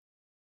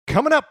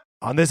Coming up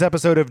on this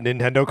episode of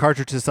Nintendo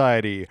Cartridge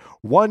Society,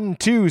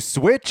 1-2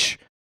 Switch?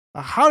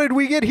 How did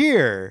we get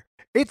here?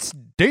 It's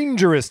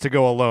dangerous to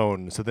go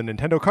alone, so the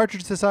Nintendo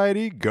Cartridge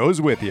Society goes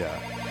with you.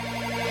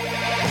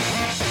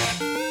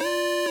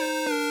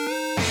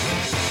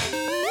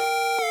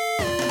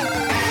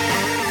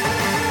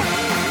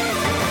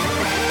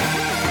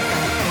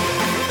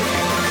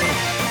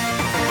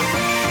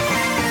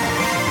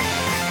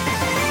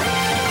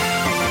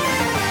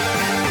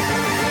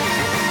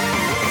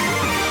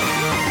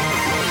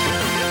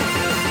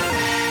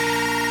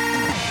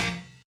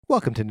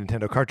 Welcome to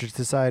Nintendo Cartridge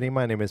Society.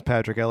 My name is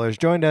Patrick Ellers,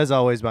 joined as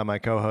always by my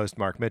co-host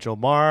Mark Mitchell.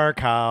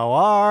 Mark, how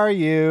are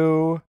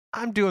you?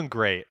 I'm doing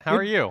great. How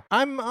are you?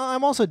 I'm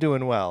also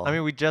doing well. I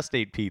mean, we just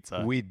ate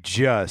pizza. We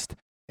just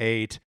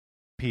ate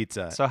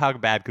pizza. So how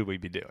bad could we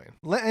be doing?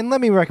 And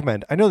let me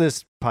recommend, I know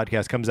this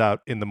podcast comes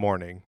out in the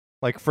morning,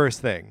 like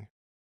first thing,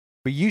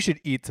 but you should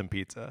eat some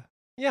pizza.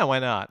 Yeah, why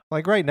not?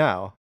 Like right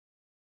now.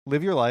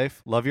 Live your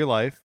life, love your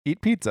life,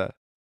 eat pizza.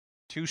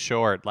 Too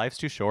short. Life's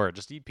too short.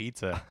 Just eat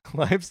pizza.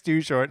 Life's too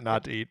short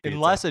not to eat pizza.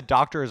 Unless a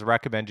doctor has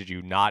recommended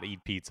you not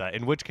eat pizza,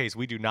 in which case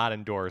we do not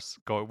endorse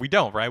going. We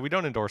don't, right? We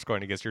don't endorse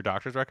going against your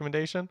doctor's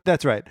recommendation.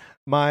 That's right.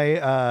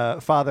 My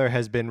father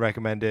has been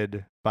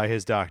recommended by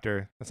his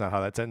doctor. That's not how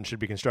that sentence should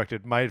be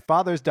constructed. My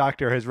father's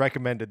doctor has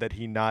recommended that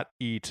he not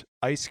eat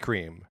ice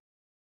cream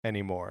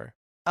anymore.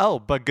 Oh,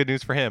 but good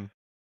news for him.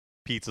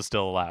 Pizza's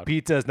still allowed.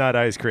 Pizza is not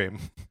ice cream.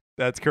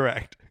 That's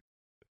correct.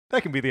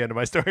 That can be the end of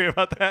my story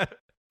about that.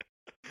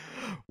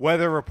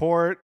 Weather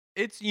report.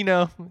 It's you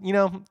know.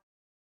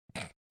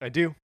 I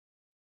do.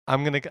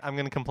 I'm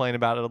gonna complain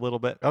about it a little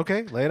bit.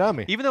 Okay, lay it on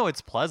me. Even though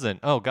it's pleasant.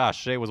 Oh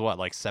gosh, today was what,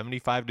 like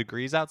 75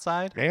 degrees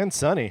outside? And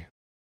sunny.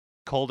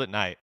 Cold at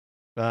night.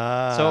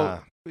 So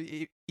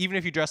Even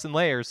if you dress in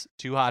layers,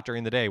 too hot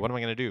during the day, what am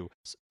I going to do?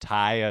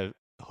 Tie a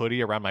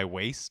hoodie around my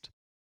waist?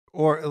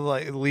 Or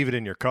like leave it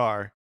in your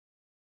car.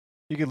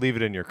 You could leave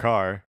it in your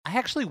car. I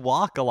actually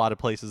walk a lot of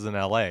places in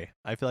LA.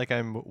 I feel like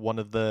I'm one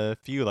of the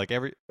few. Like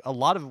a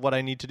lot of what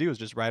I need to do is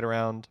just ride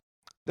around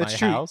That's my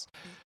true. house.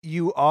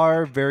 You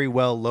are very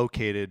well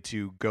located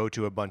to go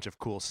to a bunch of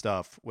cool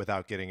stuff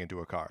without getting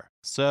into a car.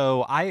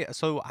 So I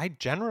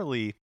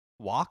generally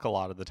walk a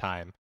lot of the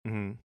time.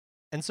 Mm-hmm.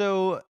 And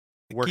so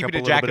Work keeping up a a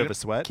little jacket bit of a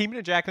sweat. keeping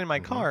a jacket in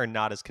my Mhm. car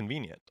not as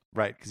convenient.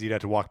 Right, because you'd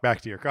have to walk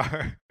back to your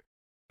car.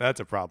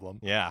 That's a problem.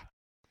 Yeah.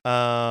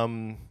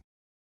 Yeah,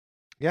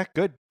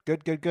 good.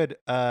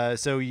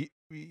 So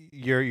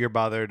you're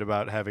bothered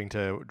about having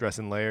to dress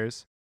in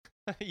layers?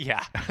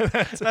 Yeah.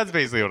 That's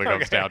basically what it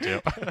comes down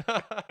to.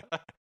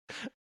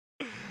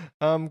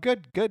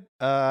 Good.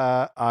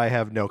 I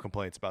have no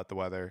complaints about the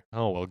weather.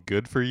 Oh, well,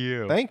 good for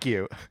you. Thank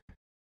you.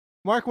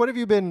 Mark, what have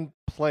you been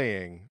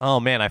playing? Oh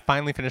man, I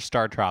finally finished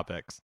Star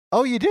Tropics.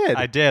 Oh, you did?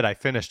 I did. I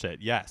finished it.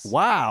 Yes.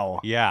 Wow.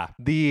 Yeah.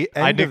 The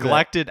I end of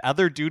neglected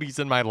other duties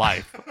in my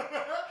life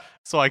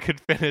so I could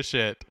finish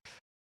it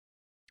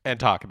and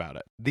talk about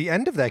it. the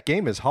end of that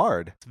game is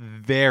hard. It's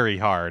very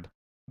hard.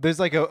 There's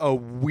like a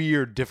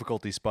weird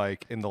difficulty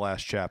spike in the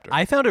last chapter.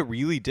 I found it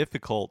really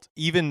difficult.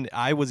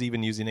 I was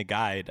even using a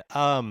guide.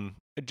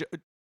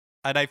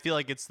 And I feel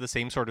like it's the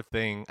same sort of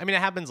thing. I mean,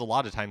 it happens a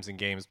lot of times in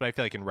games, but I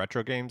feel like in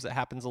retro games it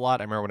happens a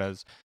lot. I remember when I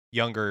was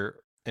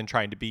younger and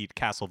trying to beat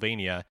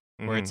Castlevania,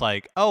 where it's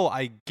like, oh,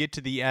 I get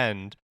to the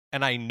end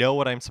and I know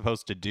what I'm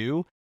supposed to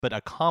do, but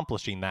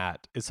accomplishing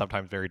that is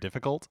sometimes very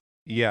difficult.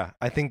 Yeah,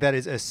 I think that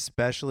is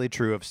especially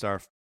true of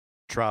Star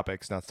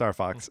Tropics, not Star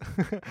Fox,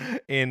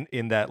 in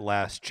that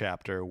last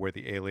chapter where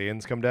the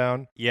aliens come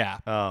down. Yeah.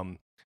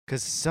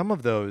 Because some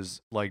of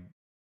those like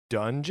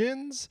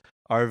dungeons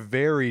are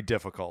very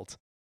difficult.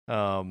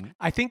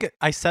 I think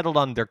I settled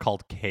on they're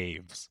called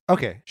caves.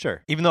 Okay,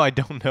 sure. Even though I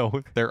don't know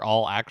if they're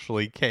all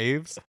actually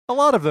caves. A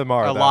lot of them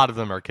are. A lot of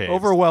them are caves.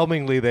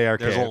 Overwhelmingly, they are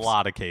There's caves. a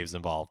lot of caves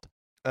involved.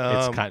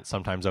 Um, It's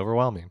sometimes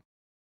overwhelming.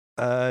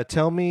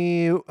 Tell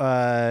me,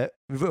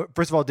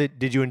 first of all,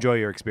 did you enjoy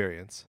your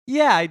experience?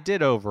 Yeah, I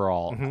did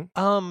overall.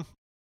 Mhm.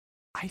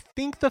 I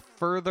think the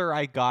further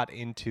I got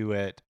into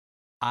it,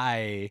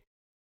 I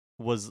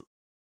wasn't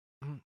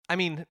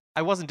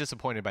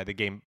disappointed by the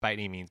game by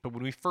any means, but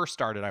when we first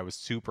started, I was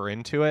super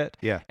into it.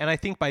 Yeah. And I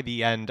think by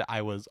the end,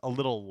 I was a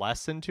little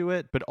less into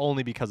it, but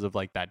only because of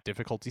like that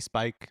difficulty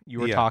spike you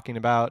were Yeah. talking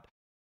about.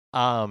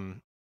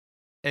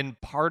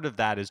 And part of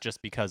that is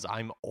just because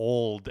I'm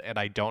old and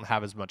I don't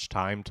have as much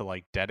time to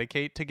like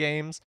dedicate to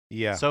games.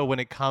 Yeah. So when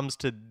it comes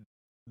to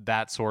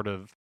that sort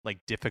of like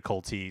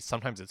difficulty,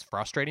 sometimes it's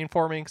frustrating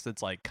for me because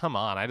it's like, come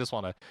on, I just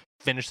want to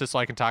finish this so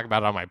I can talk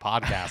about it on my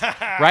podcast.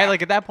 Right?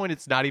 Like at that point,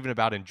 it's not even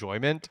about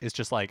enjoyment. It's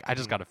just like, I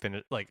just got to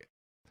finish. Like,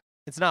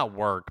 it's not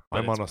work, but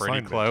I'm on it's pretty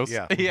assignment. close.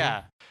 Yeah.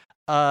 Yeah.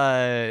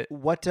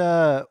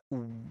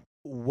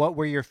 What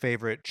were your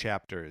favorite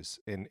chapters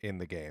in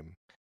the game?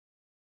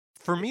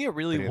 For me, it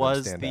really Any of them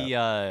was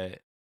stand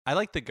I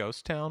like the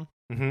ghost town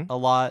Mm-hmm. a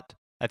lot.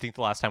 I think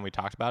the last time we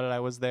talked about it, I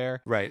was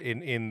there. Right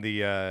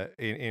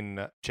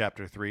in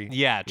chapter 3.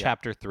 Yeah,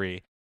 chapter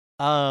 3.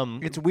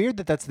 It's weird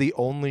that that's the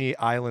only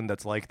island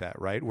that's like that,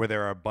 right? Where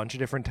there are a bunch of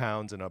different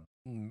towns and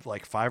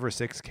like 5 or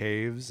 6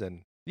 caves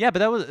and yeah, but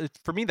that was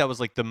for me. That was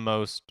like the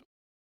most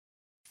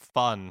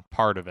fun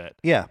part of it.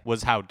 yeah.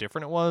 Was how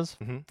different it was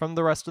Mhm. from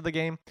the rest of the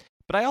game.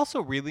 But I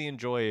also really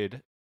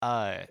enjoyed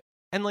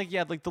and like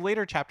yeah, like the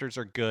later chapters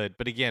are good,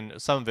 but again,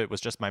 some of it was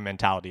just my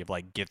mentality of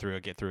like get through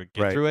it, get through it,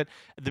 get Right. through it.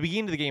 At the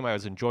beginning of the game I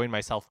was enjoying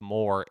myself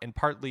more, and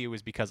partly it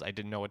was because I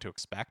didn't know what to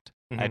expect.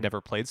 I had Mhm.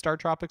 never played Star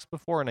Tropics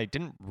before and I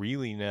didn't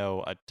really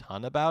know a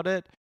ton about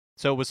it.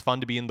 So it was fun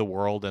to be in the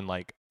world and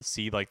like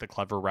see like the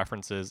clever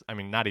references. I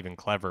mean, not even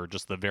clever,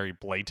 just the very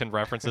blatant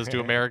references to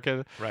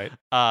America. Right.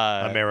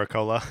 Uh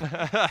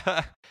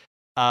Americola.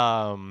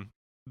 um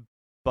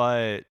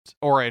but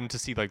or and to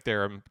see like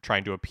they're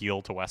trying to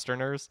appeal to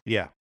Westerners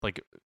Yeah.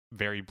 like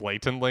very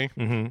blatantly.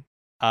 Mhm.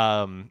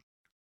 Um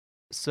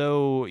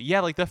so yeah,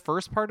 like the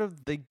first part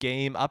of the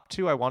game up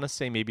to I want to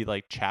say maybe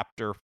like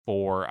chapter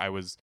 4 I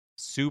was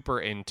super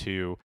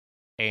into,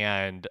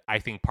 and I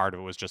think part of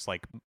it was just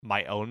like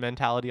my own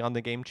mentality on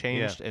the game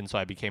changed, and so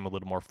I became a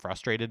little more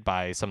frustrated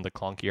by some of the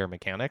clunkier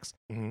mechanics.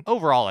 Mhm.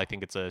 Overall, I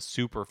think it's a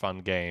super fun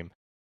game.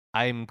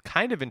 I'm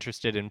kind of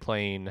interested in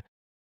playing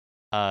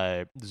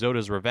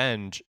Zoda's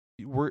Revenge.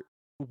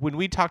 When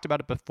we talked about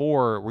it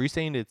before, were you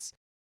saying it's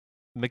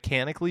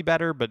mechanically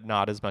better but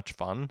not as much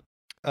fun?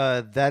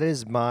 That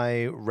is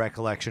my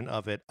recollection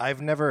of it.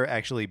 I've never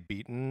actually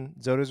beaten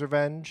Zoda's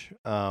Revenge.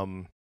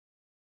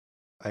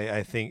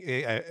 I think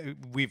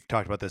we've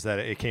talked about this that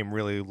it came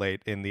really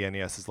late in the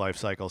NES's life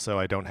cycle, so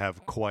I don't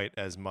have quite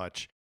as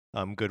much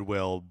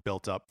goodwill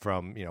built up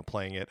from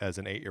playing it as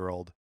an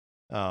 8-year-old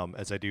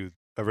as I do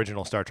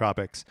original Star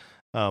Tropics.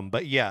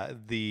 But yeah,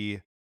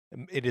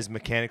 it is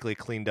mechanically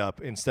cleaned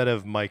up. Instead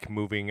of Mike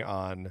moving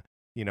on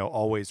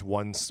always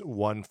one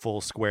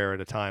full square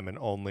at a time and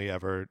only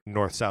ever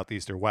north, south,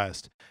 east, or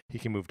west, he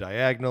can move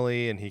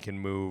diagonally and he can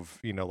move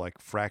like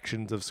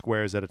fractions of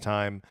squares at a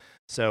time,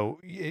 so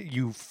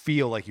you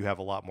feel like you have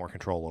a lot more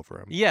control over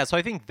him. Yeah, so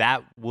I think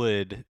that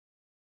would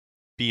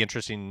be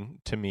interesting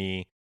to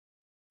me.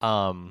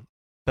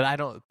 But I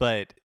don't.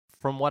 But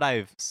from what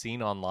I've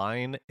seen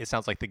online, it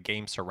sounds like the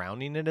game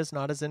surrounding it is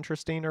not as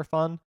interesting or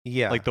fun.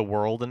 Yeah, Like the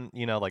world and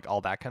like all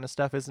that kind of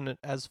stuff isn't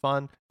as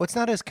fun. well, it's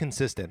not as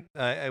consistent.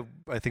 I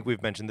think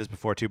we've mentioned this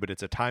before too, but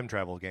it's a time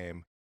travel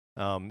game.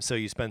 So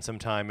you spend some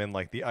time in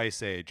like the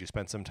Ice Age, you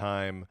spend some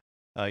time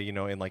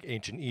in like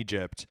ancient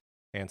Egypt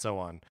and so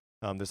on.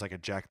 There's like a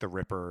Jack the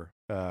Ripper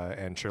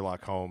and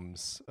Sherlock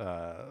Holmes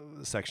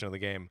section of the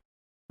game,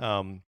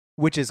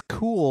 which is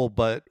cool.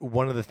 But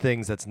one of the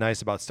things that's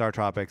nice about Star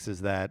Tropics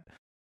is that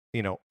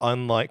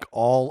unlike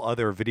all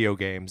other video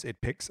games, it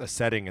picks a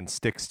setting and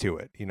sticks to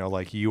it.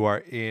 Like you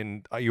are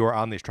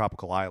on these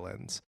tropical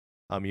islands.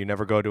 You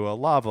never go to a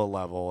lava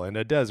level and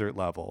a desert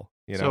level.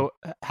 So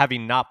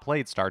having not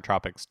played Star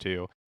Tropics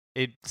 2,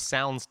 it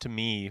sounds to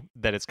me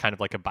that it's kind of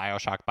like a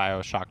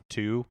BioShock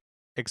 2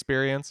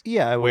 experience.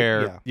 Yeah,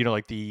 where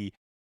like the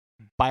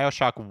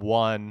BioShock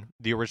 1,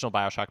 the original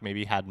BioShock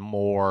maybe had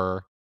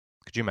more.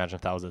 Could you imagine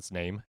if that was its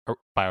name? Or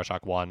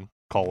BioShock 1,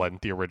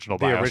 the original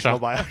the BioShock. original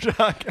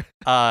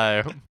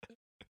BioShock.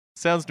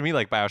 Sounds to me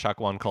like BioShock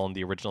 1,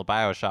 the original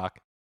BioShock.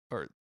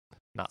 Or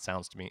not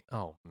sounds to me.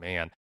 Oh,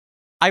 man.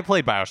 I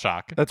played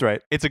BioShock. That's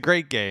right. It's a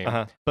great game,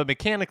 Uh-huh. but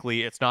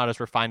mechanically, it's not as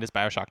refined as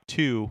BioShock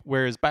 2.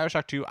 Whereas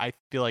BioShock 2, I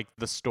feel like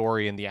the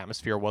story and the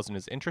atmosphere wasn't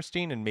as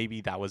interesting, and maybe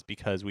that was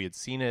because we had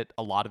seen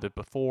a lot of it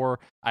before.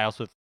 I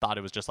also thought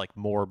it was just like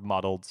more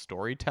muddled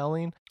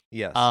storytelling.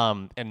 Yes.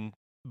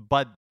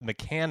 But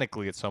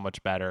mechanically, it's so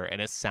much better,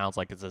 and it sounds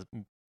like it's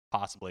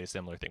possibly a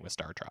similar thing with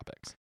Star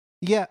Tropics.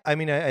 Yeah, I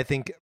mean, I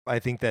think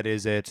that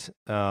is it.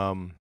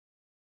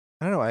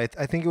 I don't know. I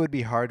think it would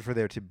be hard for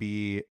there to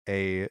be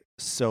a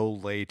so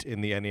late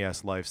in the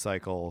NES life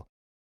cycle.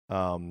 You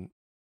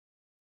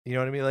know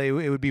what I mean? Like,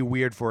 it would be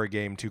weird for a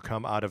game to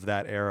come out of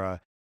that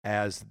era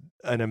as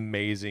an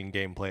amazing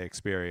gameplay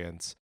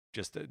experience,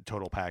 just a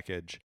total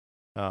package.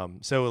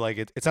 So like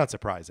it's not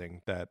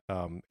surprising that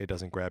it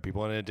doesn't grab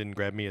people, and it didn't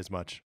grab me as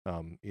much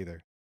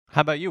either.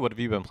 How about you? What have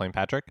you been playing,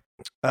 Patrick?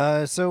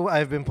 So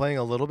I've been playing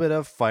a little bit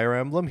of Fire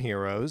Emblem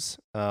Heroes.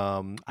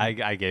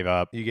 I gave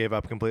up. You gave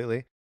up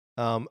completely.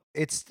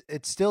 It's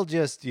still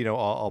just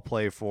I'll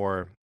play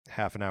for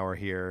half an hour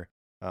here,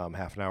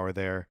 half an hour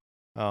there.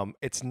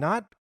 It's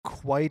not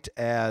quite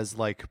as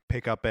like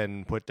pick up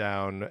and put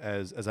down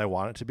as I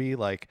want it to be.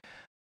 Like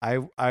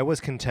I was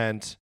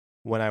content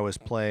when I was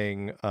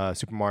playing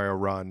Super Mario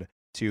Run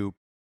to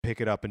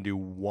pick it up and do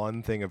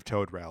one thing of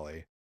Toad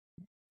Rally,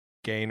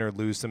 gain or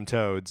lose some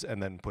toads,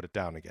 and then put it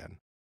down again.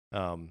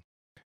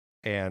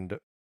 And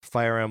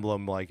Fire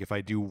Emblem, like if I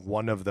do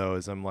one of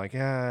those, I'm like,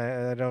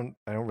 I don't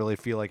really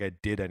feel like I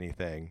did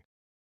anything.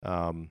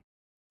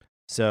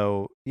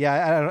 So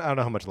yeah, I don't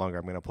know how much longer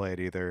I'm gonna play it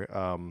either.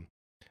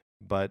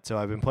 But so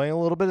I've been playing a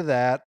little bit of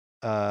that,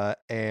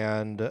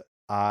 and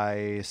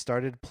I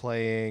started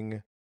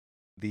playing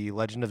The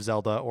Legend of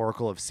Zelda: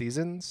 Oracle of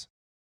Seasons,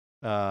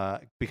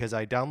 because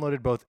I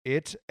downloaded both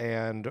it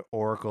and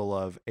Oracle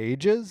of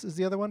Ages is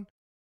the other one,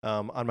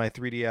 on my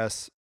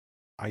 3DS.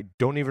 I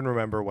don't even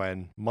remember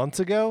when, months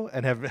ago,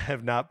 and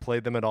have not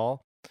played them at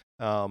all.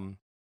 And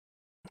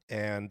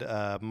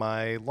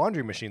my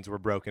laundry machines were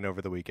broken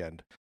over the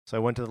weekend. So I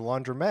went to the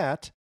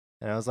laundromat,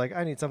 and I was like,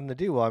 I need something to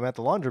do while I'm at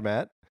the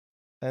laundromat.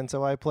 And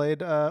so I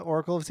played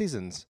Oracle of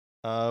Seasons,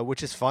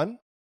 which is fun.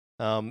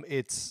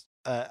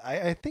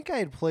 I think I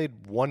had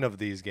played one of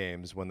these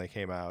games when they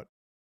came out.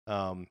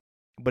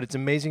 But it's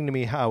amazing to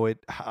me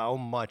how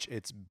much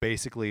it's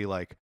basically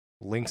like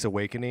Link's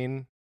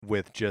Awakening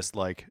with just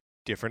like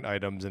different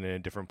items and in a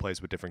different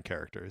place with different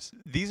characters.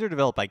 These are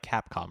developed by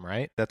Capcom,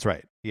 right? That's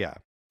right. Yeah.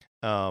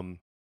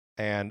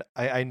 And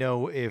I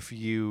know if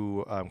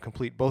you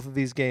complete both of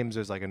these games,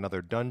 there's like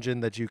another dungeon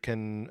that you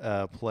can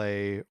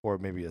play, or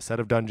maybe a set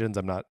of dungeons.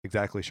 I'm not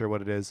exactly sure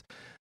what it is.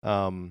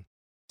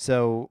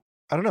 So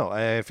I don't know.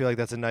 I feel like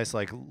that's a nice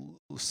like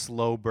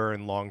slow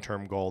burn, long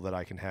term goal that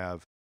I can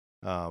have.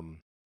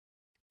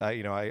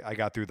 I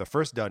got through the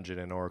first dungeon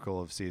in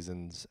Oracle of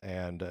Seasons,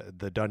 and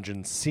the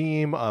dungeons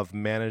seem of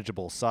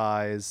manageable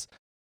size.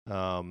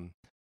 And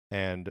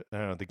I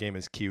don't know, the game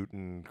is cute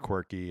and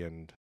quirky,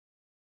 and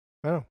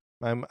I don't know.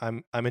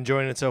 I'm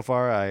enjoying it so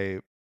far. I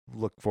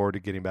look forward to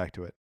getting back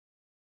to it.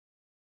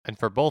 And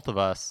for both of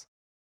us,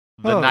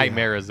 the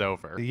nightmare is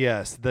over.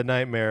 Yes, the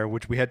nightmare,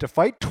 which we had to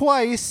fight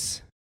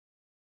twice.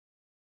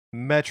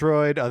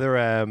 Metroid Other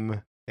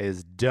M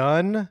is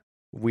done.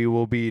 We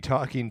will be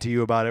talking to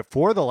you about it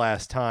for the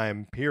last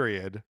time,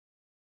 period,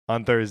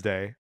 on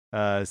Thursday.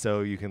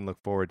 So you can look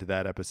forward to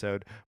that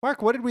episode.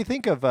 Mark, what did we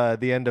think of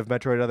the end of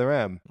Metroid Other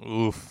M?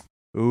 Oof.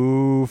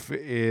 Oof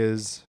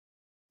is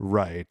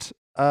right.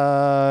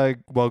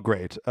 Well,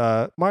 great.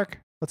 Mark,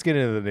 let's get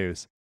into the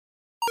news.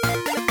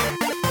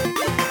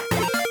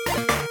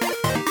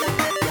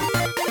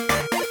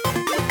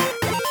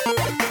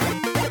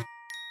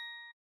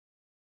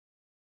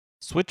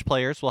 Switch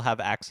players will have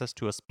access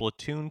to a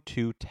Splatoon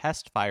 2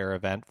 test fire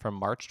event from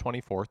March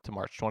 24th to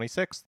March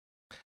 26th.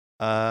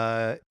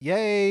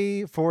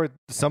 Yay for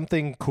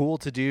something cool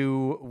to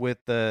do with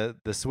the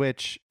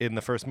Switch in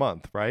the first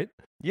month, right?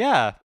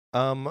 Yeah.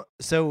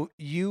 So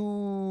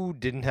you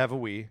didn't have a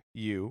Wii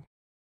U.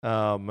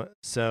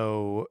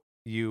 So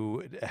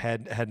you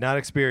had not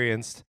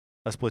experienced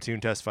a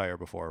Splatoon test fire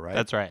before, right?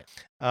 That's right.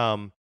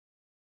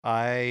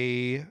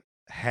 I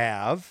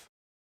have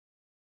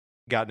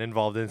gotten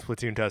involved in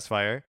Splatoon test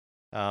fire.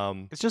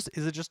 Is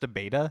it just a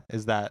beta?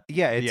 Is that?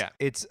 Yeah,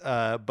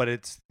 but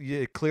it's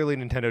clearly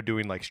Nintendo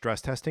doing like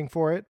stress testing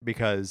for it,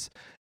 because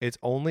it's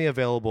only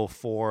available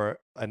for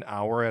an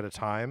hour at a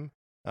time.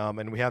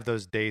 And we have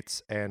those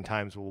dates and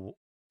times.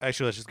 Let's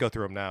just go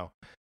through them now.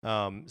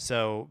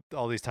 So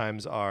all these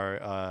times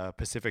are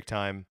Pacific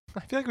time. I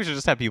feel like we should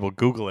just have people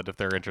Google it if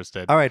they're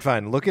interested. All right,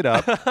 fine. Look it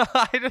up.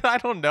 I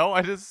don't know.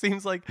 It just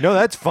seems like... No,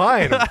 that's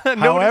fine.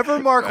 However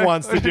Mark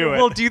wants to do it.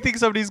 Well, do you think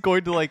somebody's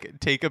going to like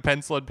take a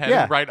pencil and pen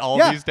and write all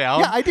these down?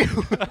 Yeah, I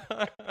do.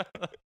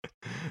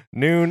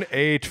 Noon,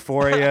 8,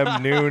 4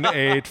 a.m., noon,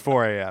 8,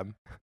 4 a.m.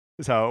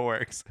 is how it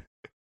works.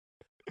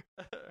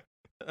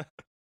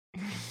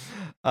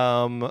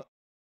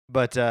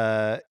 But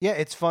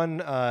it's fun.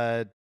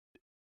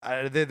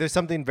 There's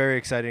something very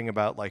exciting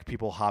about like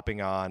people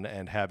hopping on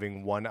and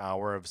having 1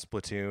 hour of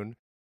Splatoon,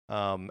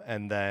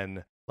 and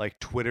then like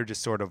Twitter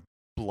just sort of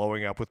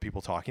blowing up with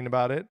people talking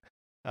about it.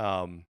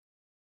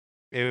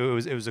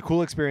 It was a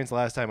cool experience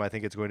last time. I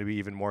think it's going to be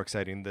even more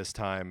exciting this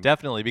time.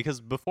 Definitely, because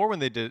before, when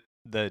they did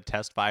the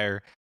test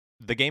fire,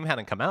 the game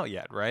hadn't come out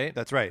yet, right?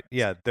 That's right.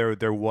 Yeah,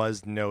 there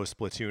was no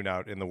Splatoon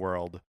out in the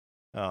world,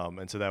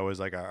 and so that was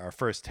like our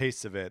first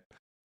taste of it.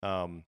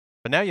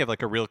 But now you have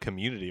like a real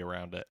community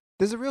around it.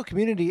 There's a real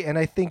community, and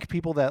I think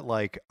people that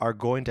like are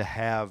going to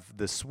have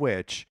the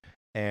Switch,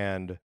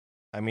 and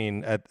I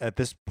mean at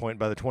this point,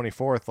 by the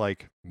 24th,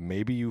 like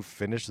maybe you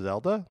finished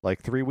Zelda,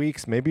 like 3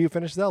 weeks, maybe you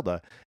finished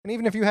Zelda. And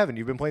even if you haven't,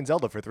 you've been playing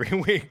Zelda for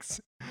 3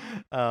 weeks.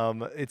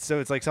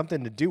 It's like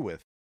something to do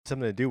with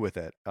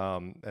it,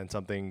 and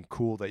something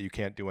cool that you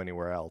can't do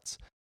anywhere else.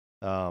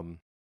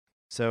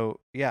 So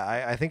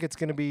yeah, I think it's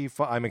going to be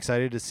fun. I'm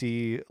excited to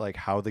see like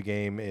how the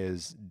game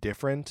is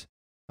different.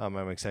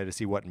 I'm excited to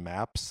see what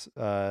maps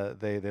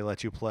they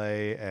let you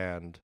play,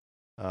 and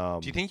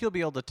do you think you'll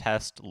be able to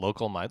test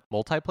local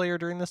multiplayer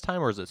during this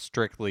time, or is it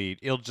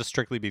it'll just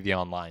strictly be the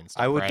online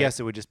stuff? I would right?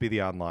 guess it would just be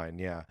the online,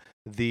 yeah.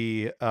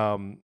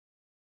 And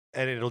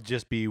it'll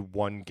just be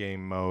one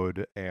game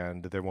mode,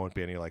 and there won't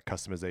be any like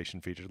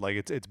customization features. Like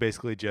it's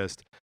basically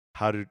just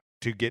how to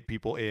get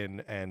people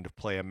in and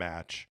play a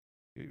match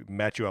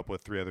you up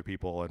with 3 other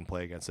people and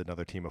play against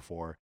another team of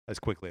 4 as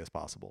quickly as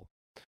possible.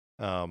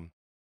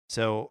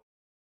 So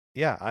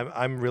yeah,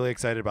 I'm really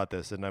excited about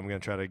this, and I'm gonna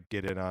try to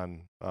get in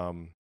on.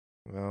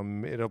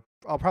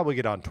 I'll probably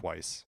get on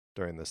twice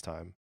during this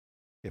time,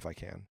 if I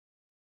can.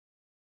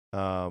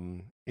 Are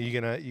you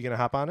gonna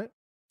hop on it?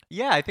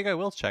 Yeah, I think I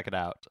will check it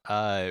out.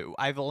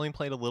 I've only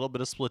played a little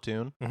bit of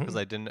Splatoon because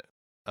I didn't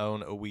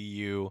own a Wii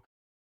U,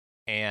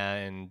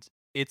 and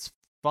it's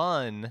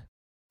fun.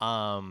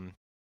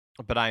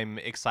 But I'm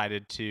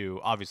excited to.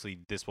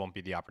 Obviously, this won't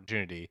be the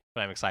opportunity,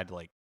 but I'm excited to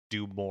like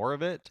do more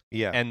of it.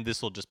 Yeah, and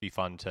this will just be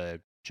fun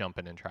to jump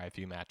in and try a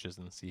few matches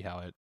and see how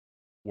it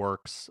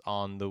works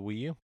on the Wii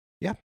U.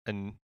 Yeah.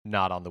 And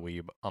not on the Wii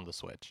U, but on the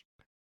Switch.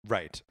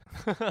 Right.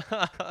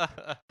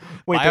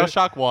 Wait,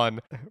 BioShock 1,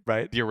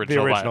 right? the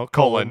original, the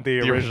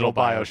original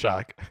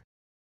BioShock.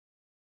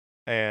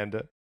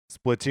 And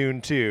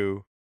Splatoon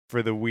 2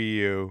 for the Wii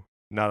U,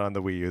 not on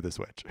the Wii U, the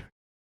Switch.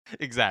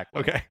 Exactly.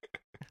 Okay.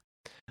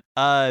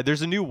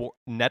 There's a new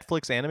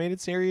Netflix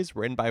animated series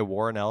written by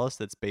Warren Ellis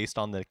that's based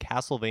on the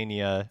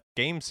Castlevania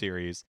game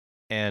series,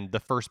 and the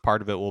first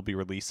part of it will be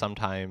released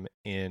sometime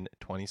in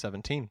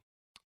 2017.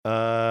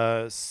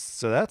 So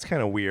that's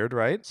kind of weird,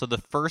 right? So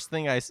the first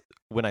thing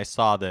when I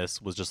saw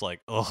this was just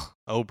like,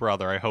 oh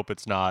brother, I hope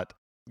it's not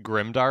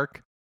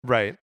grimdark.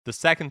 Right. The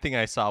second thing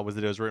I saw was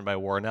that it was written by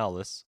Warren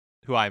Ellis,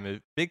 who I'm a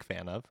big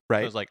fan of. Right.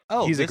 So I was like,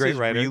 oh, he's this a great is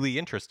writer. really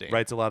interesting.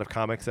 Writes a lot of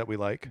comics that we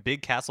like.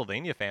 Big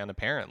Castlevania fan,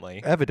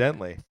 apparently.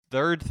 Evidently.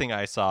 Third thing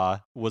I saw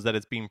was that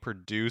it's being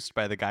produced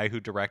by the guy who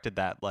directed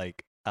that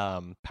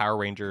Power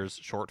Rangers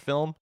short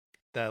film.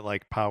 That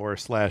like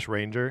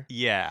Power/Ranger.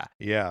 Yeah.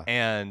 Yeah.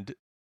 And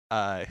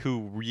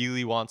who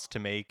really wants to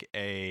make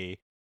a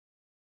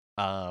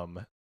I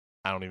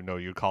don't even know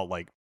what you'd call it,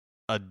 like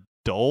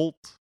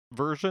adult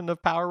version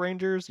of Power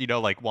Rangers.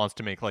 Like wants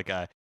to make like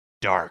a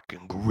dark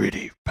and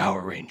gritty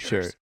Power Rangers.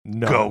 Sure.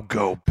 No.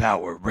 Go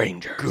Power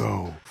Rangers.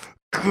 Go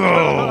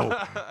Power.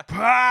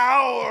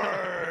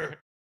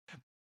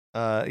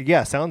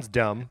 Yeah, sounds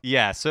dumb.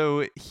 Yeah,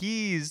 so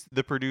he's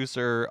the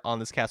producer on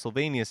this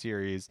Castlevania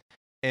series,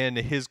 and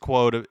his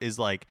quote is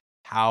like,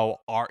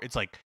 it's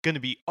like going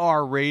to be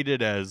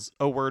R-rated as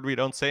a word we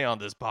don't say on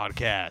this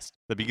podcast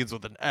that begins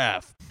with an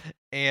F,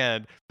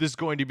 and this is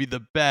going to be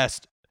the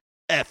best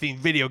effing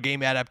video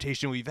game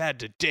adaptation we've had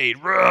to date.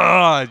 You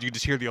can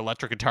just hear the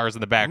electric guitars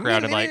in the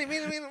background and like,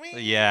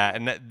 yeah,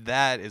 and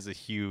that is a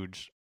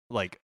huge,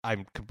 like, I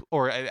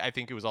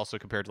think it was also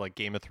compared to like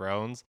Game of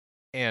Thrones,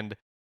 and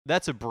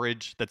that's a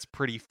bridge that's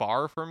pretty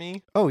far for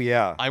me. Oh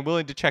yeah, I'm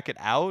willing to check it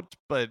out,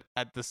 but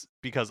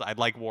because I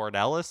like Warren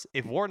Ellis.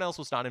 If Warren Ellis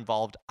was not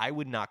involved, I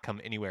would not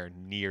come anywhere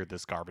near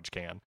this garbage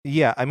can.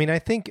 Yeah, I mean, I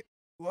think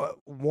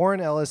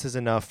Warren Ellis is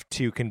enough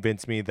to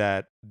convince me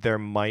that there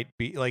might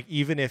be, like,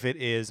 even if it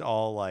is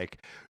all like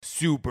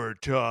super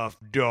tough,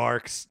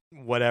 dark,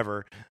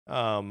 whatever,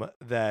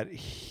 that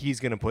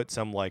he's gonna put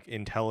some like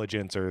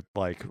intelligence or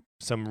like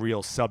some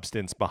real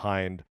substance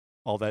behind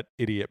all that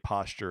idiot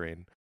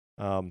posturing.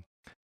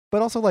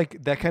 But also,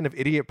 like, that kind of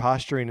idiot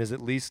posturing is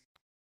at least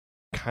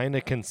kind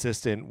of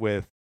consistent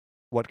with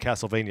what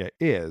Castlevania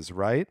is,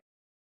 right?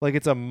 Like,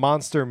 it's a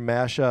monster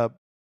mashup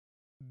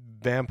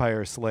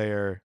vampire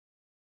slayer.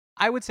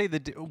 I would say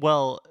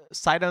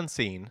sight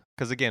unseen,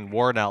 because again,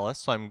 Warren Ellis,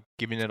 so I'm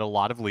giving it a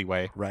lot of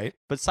leeway. Right.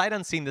 But sight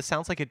unseen, this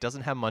sounds like it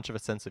doesn't have much of a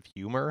sense of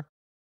humor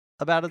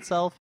about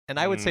itself. And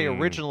I would say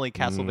originally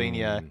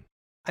Castlevania,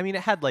 I mean,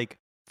 it had like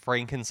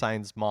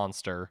Frankenstein's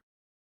monster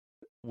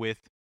with...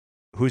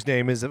 whose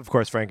name is, of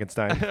course,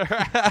 Frankenstein.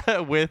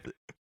 with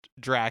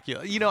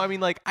Dracula. I mean,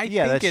 like, I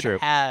think that's true.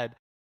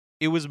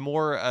 it was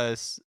more a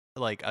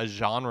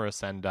genre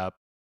send up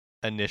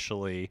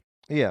initially.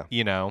 Yeah.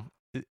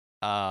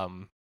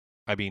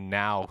 I mean,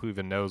 now who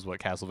even knows what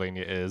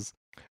Castlevania is?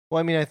 Well,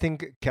 I mean, I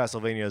think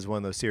Castlevania is one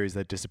of those series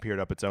that disappeared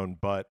up its own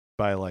butt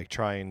by like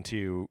trying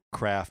to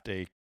craft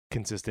a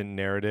consistent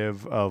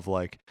narrative of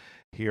like,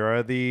 here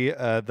are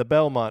the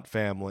Belmont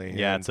family.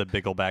 Yeah, it's a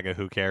big old bag of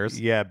who cares.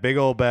 Yeah, big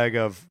old bag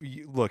of,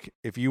 look,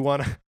 if you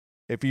want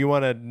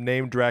to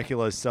name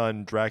Dracula's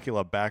son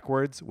Dracula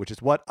backwards, which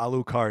is what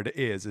Alucard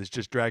is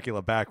just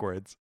Dracula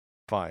backwards,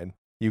 fine,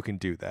 you can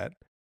do that,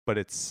 but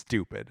it's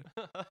stupid.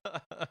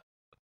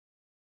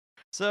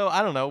 So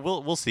I don't know.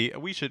 We'll see.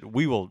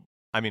 We'll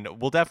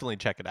definitely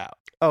check it out.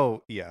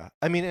 Oh yeah,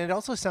 I mean, it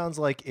also sounds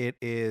like it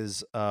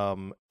is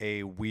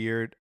a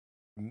weird.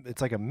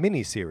 It's like a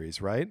mini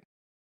series, right?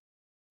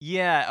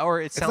 Yeah,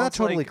 or it's not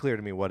totally clear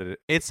to me what it is.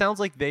 It sounds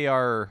like they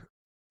are.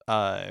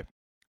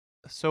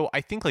 So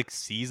I think like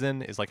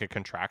season is like a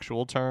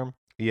contractual term.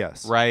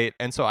 Yes. Right.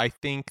 And so I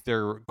think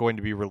they're going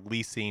to be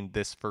releasing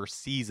this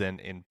first season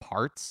in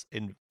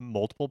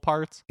multiple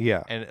parts.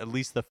 Yeah. And at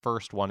least the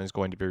first one is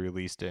going to be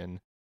released in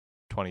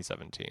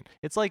 2017.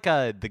 It's like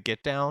the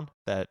Get Down,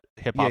 that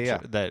hip hop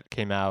that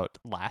came out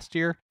last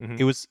year. Mm-hmm.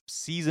 It was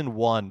season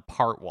 1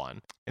 part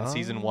 1, and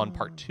season 1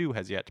 part 2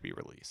 has yet to be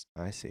released.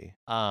 I see.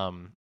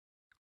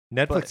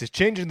 Netflix is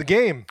changing the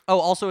game. Oh,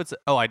 also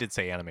I did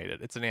say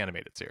animated. It's an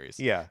animated series.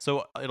 Yeah.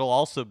 So it'll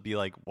also be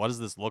like, what does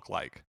this look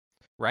like?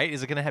 Right?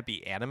 Is it going to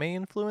be anime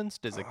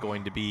influenced? Is it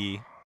going to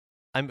be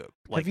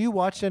have you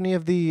watched any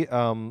of the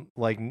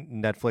like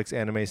Netflix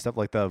anime stuff,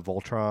 like the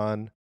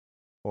Voltron,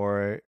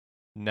 or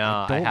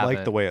no, I haven't.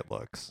 like the way it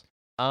looks.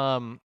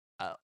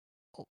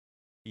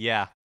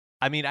 Yeah.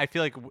 I mean, I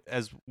feel like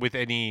as with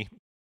any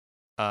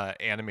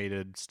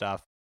animated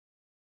stuff,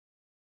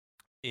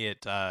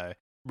 it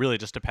really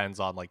just depends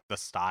on like the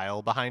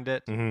style behind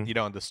it, and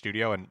the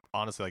studio, and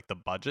honestly like the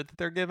budget that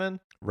they're given.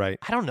 Right.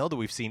 I don't know that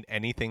we've seen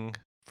anything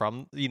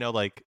from,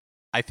 like,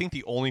 I think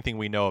the only thing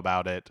we know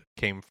about it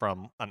came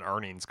from an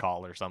earnings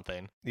call or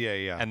something.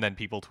 Yeah. And then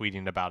people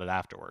tweeting about it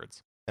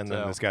afterwards. And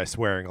then So- this guy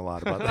swearing a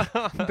lot about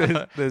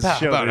that. this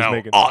show about that he's how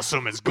making.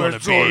 awesome it's gonna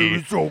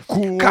be. So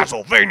cool.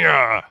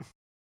 Castlevania.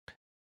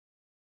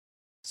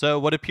 So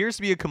what appears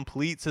to be a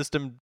complete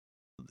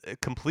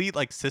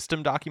like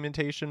system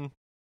documentation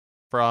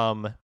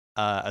from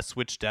a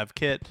Switch dev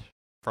kit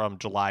from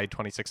July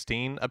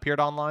 2016 appeared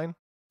online. I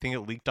think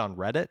it leaked on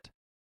Reddit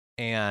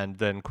and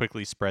then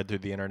quickly spread through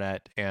the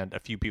internet. And a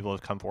few people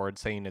have come forward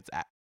saying it's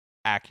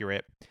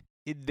accurate.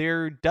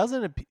 There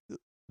doesn't.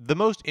 The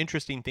most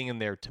interesting thing in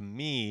there to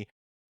me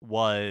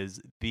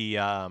was the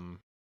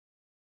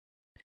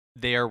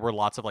there were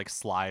lots of like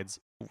slides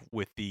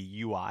with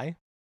the UI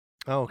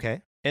Oh,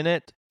 okay. in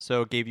it,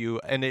 so it gave you,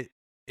 and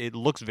it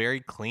looks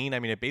very clean. I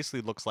mean, it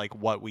basically looks like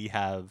what we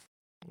have.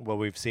 What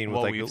we've seen with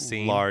What like we've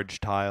seen. large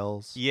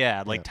tiles.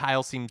 Yeah, like Yeah.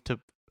 tile seems to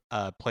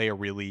play a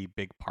really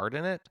big part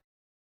in it.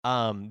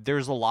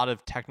 There's a lot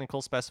of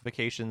technical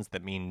specifications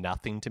that mean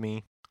nothing to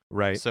me.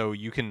 Right. So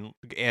you can,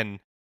 and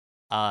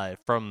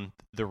from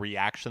the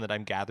reaction that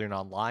I'm gathering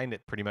online,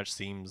 it pretty much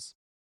seems,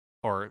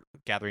 or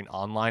gathering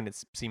online, it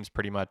seems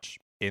pretty much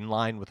in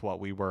line with what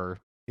we were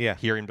Yeah.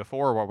 hearing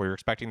before, what we were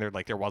expecting. There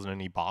wasn't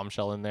any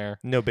bombshell in there.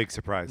 No big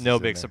surprises. No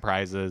in big there.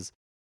 surprises.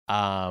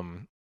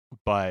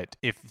 But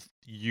if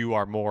you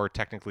are more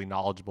technically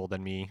knowledgeable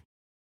than me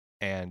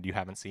and you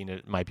haven't seen it,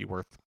 it might be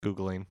worth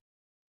Googling.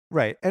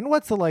 Right. And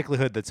what's the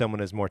likelihood that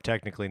someone is more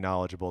technically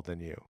knowledgeable than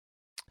you?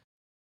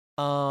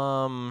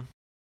 Oh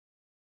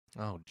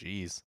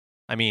geez.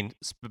 I mean,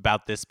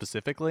 about this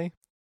specifically?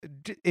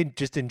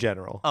 Just in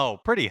general. Oh,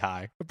 pretty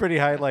high. Pretty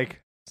high,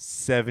 like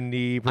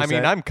 70%. I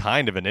mean, I'm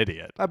kind of an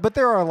idiot. But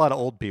there are a lot of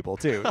old people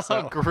too.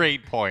 So.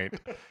 Great point.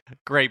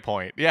 Great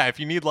point. Yeah, if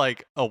you need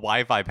like a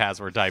Wi-Fi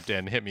password typed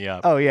in, hit me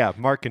up. Oh yeah,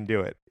 Mark can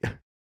do it.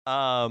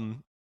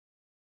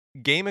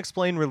 Game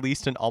Explain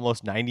released an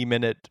almost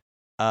 90-minute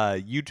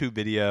YouTube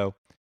video.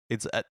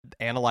 It's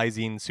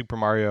analyzing Super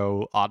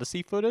Mario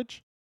Odyssey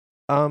footage.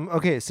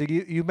 Okay, so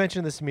you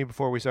mentioned this to me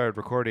before we started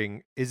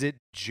recording. Is it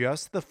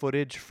just the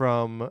footage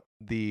from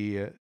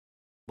the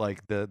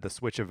the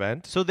Switch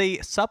event? So they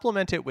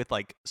supplement it with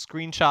like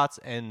screenshots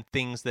and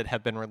things that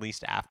have been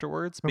released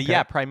afterwards. But Okay.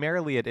 yeah,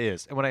 primarily it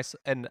is.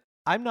 And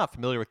I'm not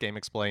familiar with Game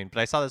Explain, but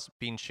I saw this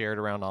being shared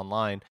around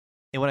online.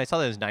 And when I saw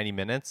that it was 90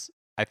 minutes,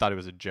 I thought it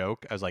was a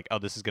joke. I was like, "Oh,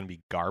 this is going to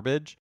be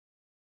garbage."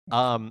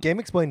 Game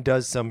Explain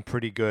does some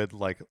pretty good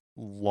like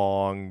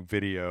long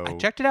video. I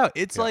checked it out.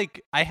 It's Yeah.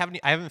 like I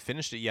haven't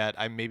finished it yet.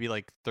 I'm maybe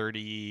like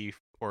 30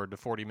 or to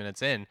 40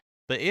 minutes in,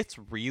 but it's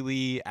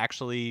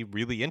actually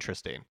really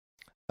interesting.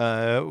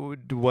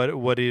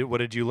 What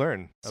did you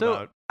learn So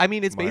about? I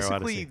mean, it's Mario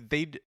basically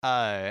Odyssey?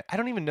 I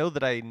don't even know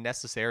that I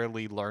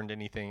necessarily learned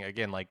anything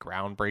again like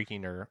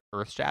groundbreaking or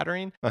earth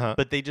shattering, Uh-huh.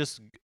 but they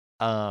just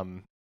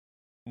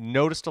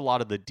noticed a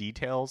lot of the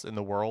details in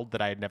the world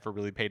that I had never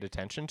really paid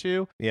attention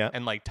to, Yeah.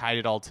 and like tied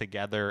it all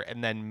together,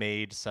 and then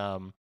made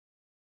some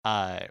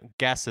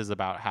guesses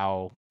about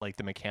how like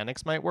the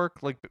mechanics might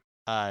work. Like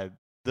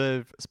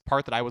the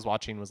part that I was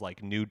watching was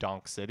like New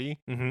Donk City,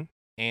 Mm-hmm.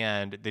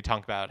 and they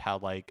talk about how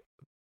like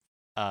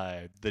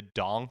the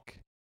donk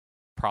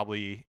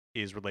probably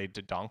is related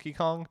to Donkey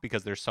Kong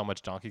because there's so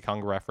much Donkey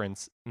Kong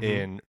reference Mhm.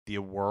 in the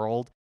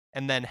world,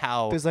 and then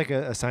how There's like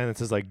a sign that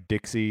says like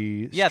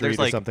Dixie Yeah, Street there's,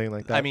 or like- something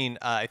like that. I mean,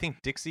 I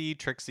think Dixie,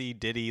 Trixie,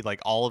 Diddy, like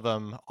all of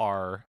them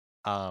are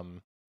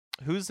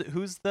who's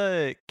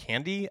the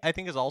Candy, I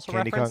think, is also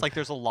Candy referenced. Kong. Like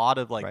there's a lot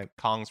of like Right.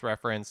 Kong's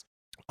referenced.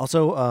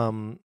 Also,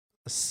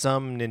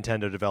 some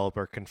Nintendo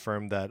developer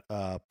confirmed that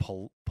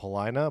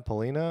Polina,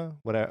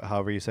 whatever,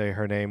 however you say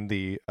her name,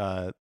 the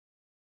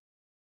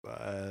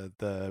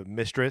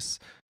mistress.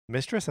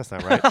 That's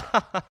not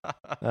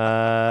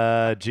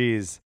right.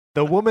 Geez,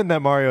 the woman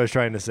that Mario is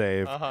trying to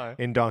save Uh-huh.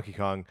 in Donkey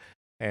Kong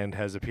and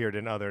has appeared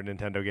in other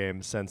Nintendo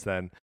games since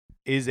then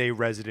is a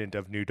resident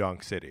of New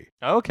Donk City.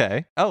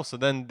 Okay. Oh, so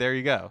then there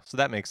you go. So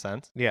that makes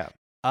sense. Yeah.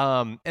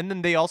 And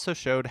then they also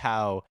showed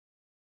how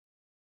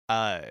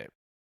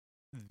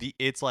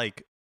it's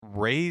like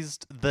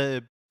raised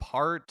the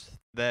part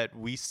that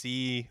we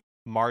see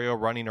Mario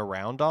running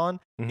around on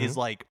is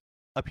like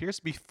appears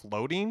to be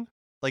floating,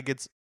 like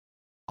it's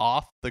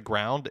off the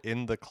ground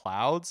in the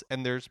clouds,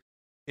 and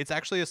it's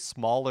actually a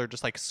smaller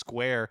just like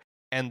square,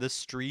 and the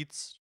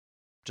streets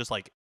just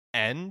like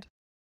end.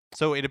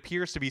 So it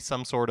appears to be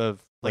some sort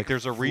of like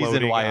there's a reason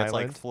floating why it's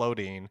like island?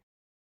 floating.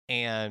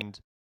 And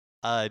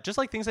just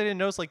like things I didn't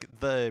notice, like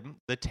the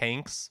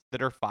tanks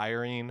that are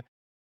firing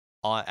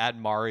at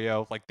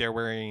Mario, like they're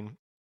wearing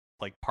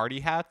like party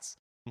hats,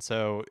 and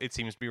so it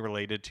seems to be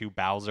related to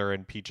Bowser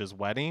and Peach's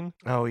wedding.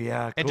 Oh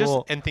yeah, And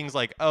cool. and things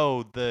like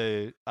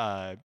the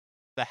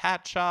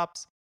hat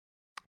shops,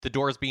 the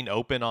doors being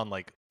open on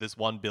like this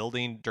one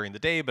building during the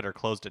day but are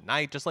closed at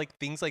night, just like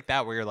things like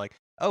that where you're like,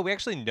 oh, we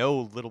actually know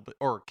a little bit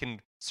or can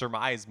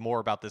surmise more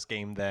about this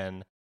game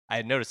than I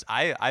had noticed.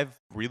 I've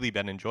really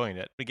been enjoying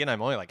it. Again,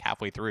 I'm only like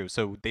halfway through,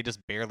 so they just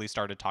barely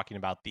started talking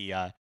about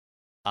the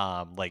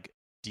like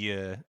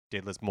Dia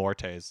de los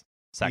Muertos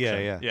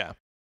section. Yeah. Yeah.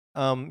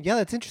 Yeah,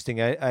 that's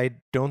interesting. I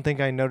don't think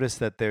I noticed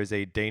that there's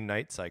a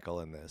day-night cycle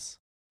in this.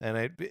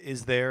 And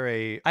is there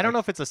I don't know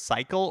if it's a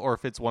cycle or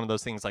if it's one of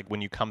those things like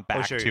when you come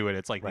back sure. to it,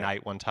 it's like Right.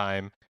 night one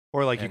time.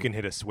 or like you and- can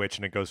hit a switch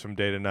and it goes from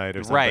day to night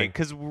or something? Right,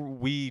 because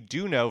we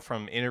do know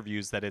from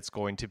interviews that it's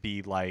going to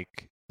be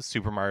like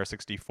Super Mario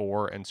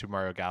 64 and Super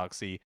Mario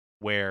Galaxy,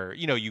 where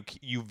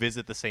you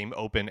visit the same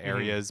open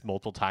areas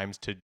multiple times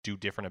to do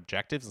different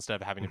objectives instead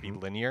of having to be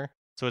linear.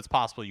 So it's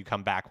possible you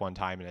come back one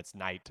time and it's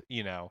night.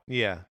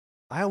 Yeah.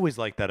 I always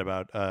liked that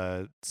about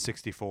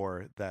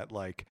 64, that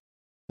like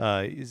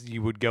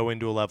you would go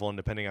into a level and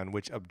depending on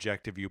which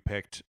objective you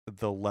picked,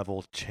 the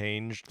level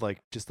changed like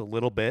just a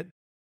little bit.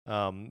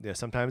 Yeah,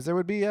 sometimes there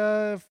would be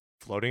a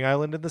floating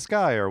island in the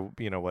sky or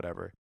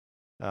whatever.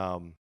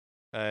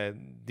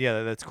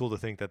 Yeah, that's cool to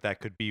think that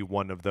could be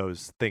one of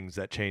those things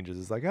that changes.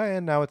 It's like, oh,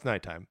 and now it's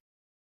nighttime,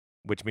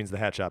 which means the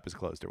hat shop is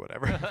closed or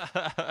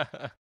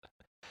whatever.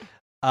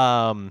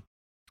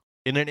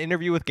 In an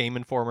interview with Game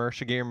Informer,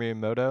 Shigeru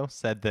Miyamoto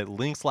said that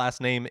Link's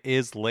last name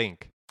is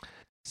Link.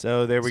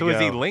 So there we So go.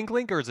 is he Link,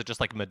 or is it just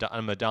like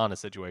a Madonna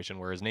situation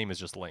where his name is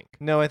just Link?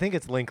 No, I think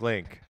it's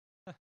Link.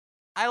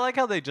 I like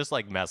how they just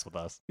like mess with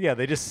us. Yeah,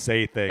 they just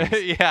say things.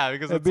 Yeah,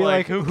 because It'd it's be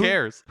like, who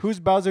cares? Who's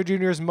Bowser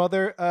Jr.'s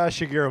mother?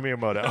 Shigeru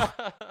Miyamoto.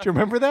 Do you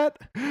remember that?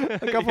 A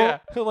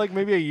couple, like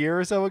maybe a year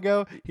or so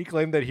ago, he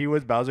claimed that he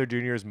was Bowser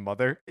Jr.'s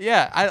mother.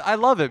 Yeah, I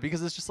love it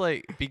because it's just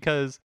like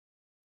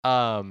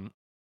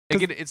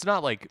again, it's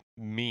not like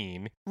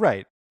mean.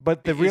 Right.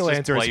 But the It's real just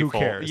answer is who playful.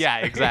 cares? Yeah,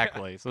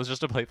 exactly. So it's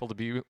just a playful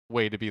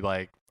way to be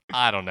like,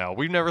 I don't know.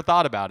 We've never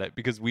thought about it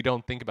because we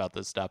don't think about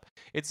this stuff.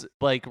 It's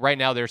like right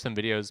now there's some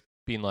videos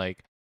being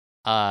like,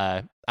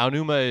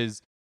 Aonuma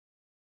is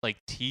like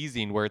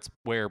teasing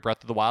where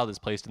Breath of the Wild is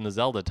placed in the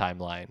Zelda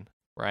timeline,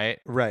 right?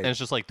 Right. And it's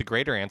just like the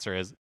greater answer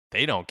is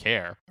they don't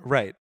care.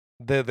 Right.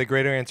 The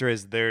greater answer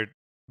is they're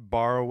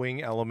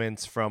borrowing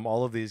elements from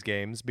all of these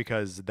games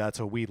because that's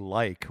what we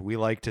like. We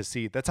like to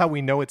see. That's how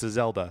we know it's a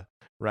Zelda,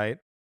 right?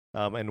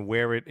 And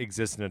where it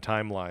exists in a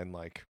timeline.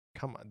 Like,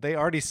 come on, they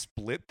already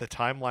split the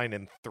timeline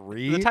in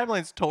 3. The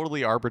timeline's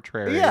totally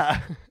arbitrary.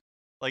 Yeah.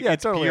 Like Yeah,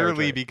 it's totally purely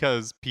arbitrary.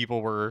 because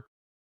people were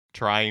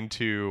trying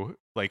to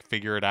like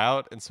figure it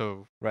out, and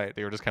so Right.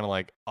 they were just kind of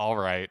like, all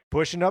right.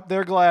 Pushing up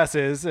their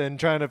glasses and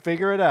trying to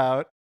figure it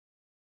out.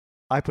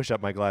 I push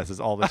up my glasses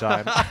all the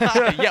time.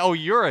 Yeah, oh,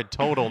 you're a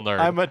total nerd.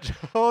 I'm a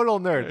total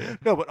nerd.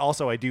 No, but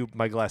also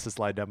my glasses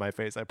slide down my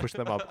face. I push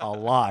them up a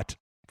lot,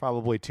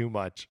 probably too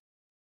much.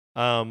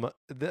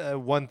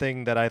 The one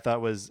thing that I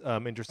thought was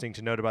interesting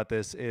to note about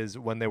this is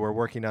when they were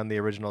working on the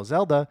original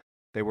Zelda,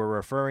 they were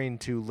referring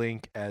to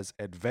Link as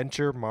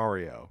Adventure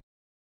Mario.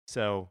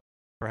 So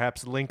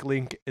perhaps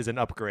Link is an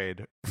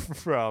upgrade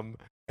from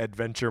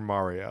Adventure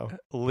Mario.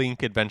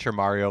 Link Adventure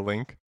Mario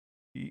Link.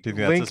 Do you think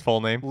that's his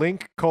full name?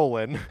 Link :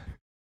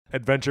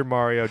 Adventure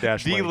Mario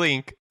dash The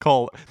Link.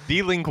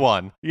 The Link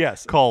 1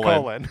 Yes. :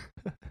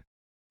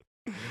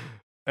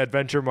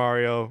 Adventure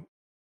Mario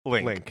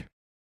Link.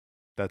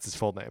 That's his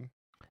full name.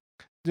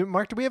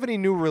 Mark, do we have any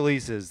new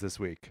releases this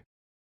week?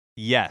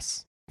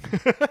 Yes.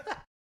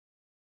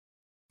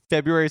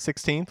 February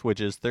 16th,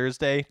 which is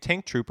Thursday,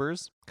 Tank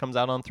Troopers comes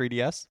out on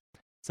 3DS.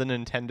 It's a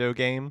Nintendo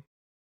game.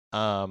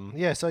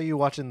 Yeah, I saw you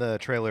watching the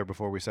trailer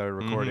before we started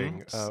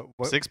recording.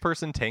 What?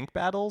 6-person tank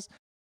battles.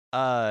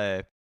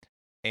 And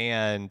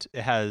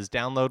it has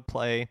download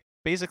play.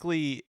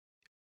 Basically,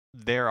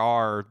 there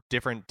are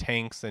different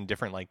tanks and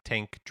different like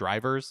tank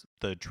drivers,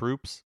 the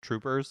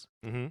troopers,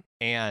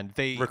 and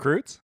they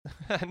Recruits?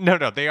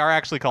 no, they are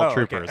actually called Oh,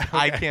 okay, troopers. okay.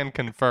 I can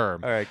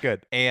confirm. All right,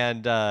 good.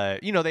 And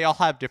they all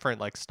have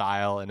different like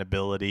style and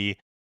ability.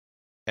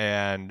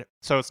 And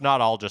so it's not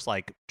all just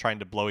like trying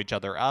to blow each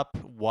other up.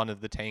 One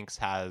of the tanks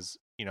has,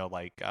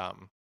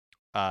 paintballs,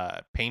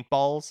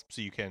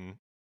 so you can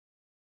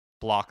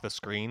block the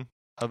screen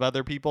of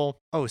other people.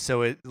 Oh,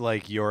 so it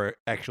like you're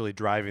actually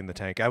driving the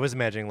tank. I was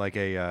imagining like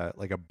a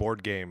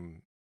board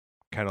game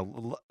kind of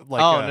like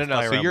No. Fire So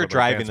you're Emblem or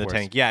driving Advance the Wars.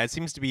 tank. Yeah, it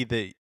seems to be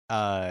that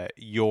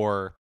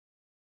you're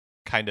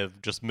kind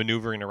of just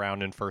maneuvering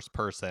around in first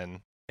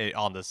person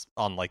on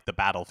like the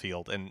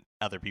battlefield, and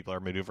other people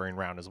are maneuvering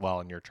around as well,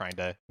 and you're trying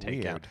to take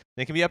out. Weird.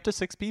 It can be up to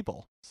 6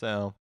 people.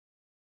 So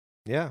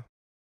Yeah.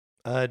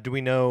 Do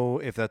we know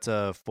if that's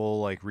a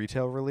full like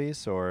retail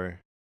release or?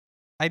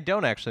 I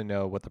don't actually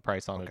know what the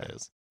price on Okay. it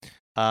is.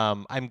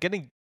 I'm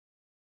gonna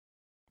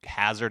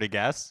hazard a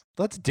guess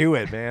Let's do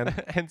it,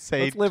 man. and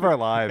say Let's live our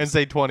lives. and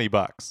say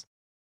 $20.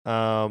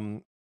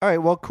 All right,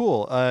 well,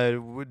 cool.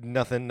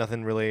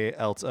 Nothing really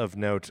else of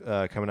note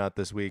coming out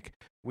this week.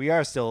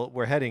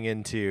 We're heading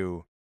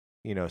into,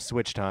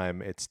 Switch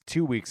time. It's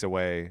 2 weeks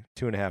away,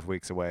 2.5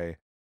 weeks away.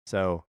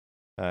 So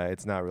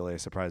it's not really a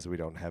surprise that we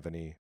don't have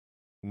any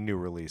new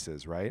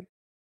releases, right?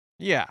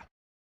 Yeah.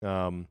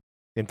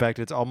 In fact,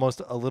 it's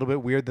almost a little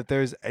bit weird that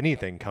there's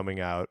anything coming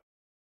out.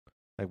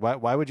 Like,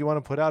 why would you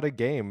want to put out a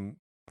game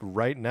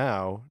right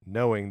now,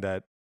 knowing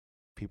that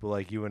people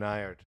like you and I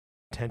are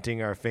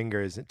tenting our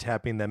fingers,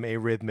 tapping them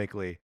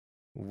arrhythmically,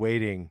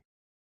 waiting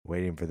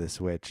for the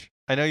Switch?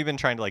 I know you've been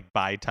trying to like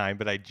buy time,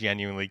 but I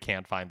genuinely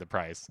can't find the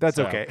price. That's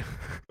So, okay.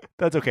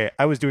 That's okay.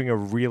 I was doing a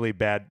really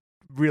bad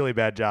really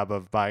bad job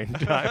of buying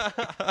time.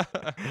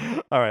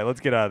 All right,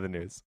 let's get out of the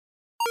news.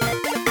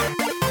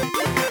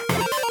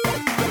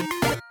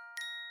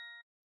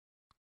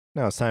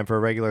 Now it's time for a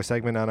regular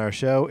segment on our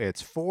show.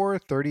 It's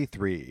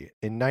 433.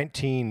 In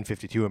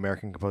 1952,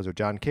 American composer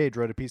John Cage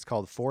wrote a piece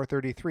called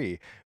 433,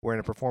 wherein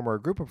a performer or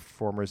group of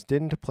performers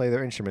didn't play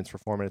their instruments for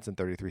 4 minutes and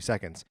 33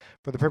 seconds.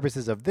 For the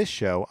purposes of this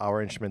show,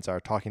 our instruments are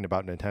talking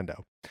about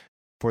Nintendo.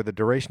 For the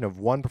duration of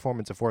one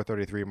performance of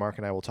 433, Mark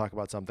and I will talk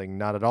about something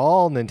not at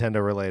all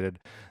Nintendo related,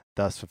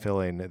 thus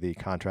fulfilling the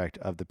contract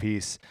of the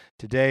piece.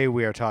 Today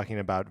we are talking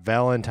about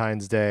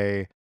Valentine's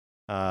Day.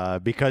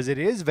 Because it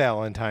is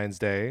Valentine's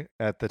Day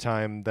at the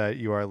time that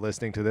you are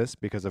listening to this,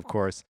 because of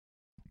course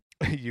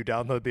you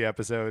download the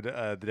episode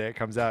the day it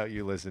comes out,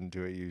 you listen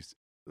to it, you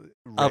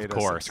rate,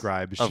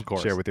 subscribe,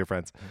 share with your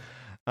friends.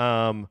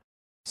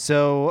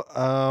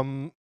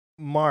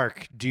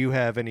 Mark, do you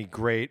have any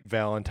great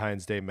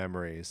Valentine's Day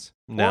memories?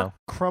 No. Or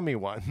crummy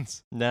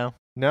ones? No.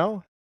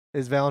 No?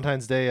 Is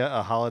Valentine's Day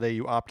a holiday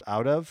you opt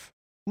out of?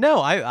 No,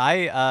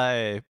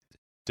 I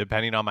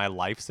depending on my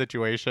life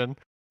situation,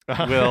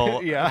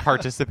 will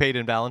participate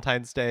in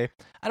Valentine's Day.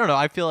 I don't know.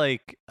 I feel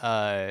like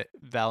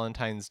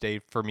Valentine's Day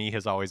for me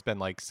has always been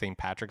like St.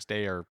 Patrick's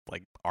Day or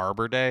like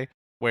Arbor Day,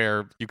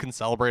 where you can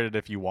celebrate it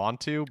if you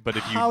want to, but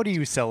if you how do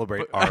you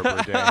celebrate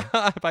Arbor Day?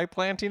 By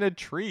planting a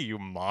tree, you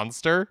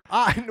monster.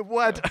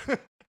 What?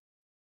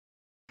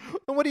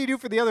 And what do you do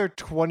for the other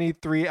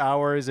 23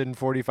 hours and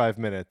 45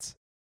 minutes?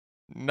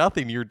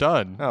 Nothing. You're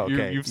done. Oh,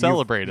 okay. You've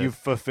celebrated. You've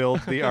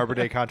fulfilled the Arbor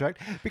Day contract.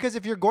 Because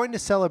if you're going to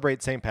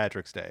celebrate St.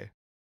 Patrick's Day,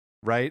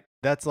 right?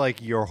 That's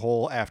like your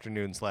whole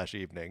afternoon /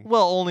 evening.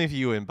 Well, only if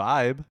you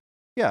imbibe.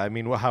 Yeah, I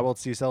mean, how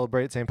else do you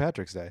celebrate St.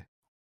 Patrick's Day?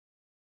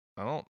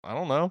 I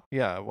don't know.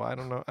 Yeah, well, I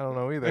don't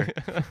know either.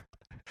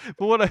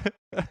 But what?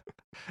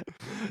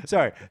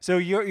 Sorry. So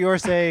you're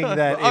saying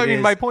that? I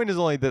mean, my point is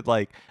only that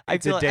like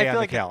it's a day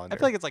on the calendar. I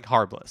feel like it's like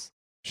harmless.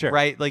 Sure.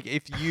 Right? Like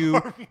if you,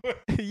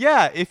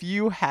 if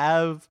you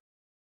have.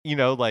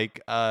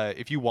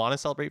 If you want to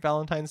celebrate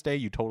Valentine's Day,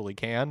 you totally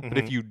can. But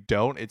if you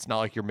don't, it's not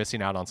like you're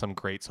missing out on some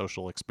great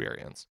social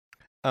experience.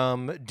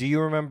 Do you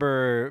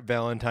remember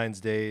Valentine's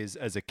Days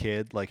as a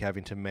kid, like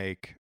having to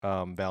make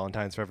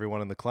Valentines for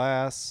everyone in the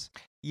class?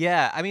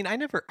 Yeah, I mean, I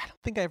don't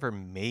think I ever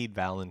made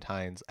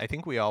Valentines. I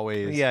think we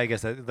always... Yeah, I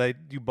guess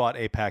you bought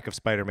a pack of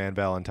Spider-Man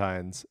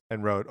Valentines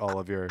and wrote all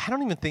of your... I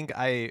don't even think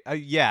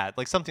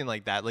like something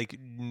like that. Like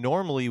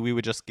normally we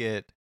would just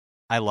get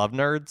I Love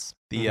Nerds,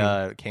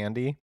 the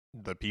candy.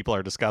 The people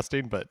are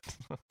disgusting, but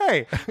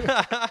hey,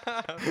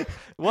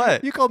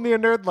 what? You called me a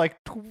nerd like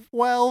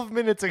 12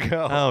 minutes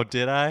ago. Oh,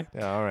 did I?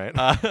 Yeah, all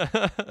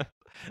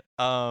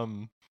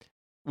right.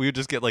 We would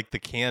just get like the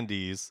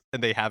candies,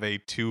 and they have a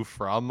to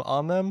from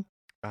on them,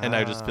 and I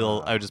would just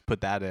put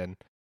that in.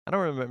 I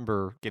don't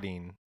remember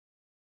getting.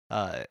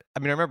 I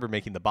remember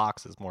making the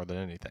boxes more than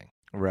anything.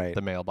 Right.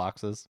 The mail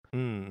boxes.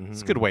 Mm-hmm.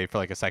 It's a good way for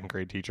like a second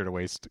grade teacher to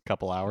waste a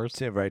couple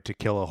hours. Right, to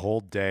kill a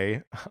whole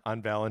day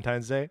on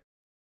Valentine's Day.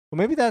 Well,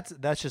 maybe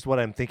that's just what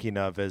I'm thinking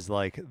of as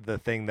like the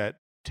thing that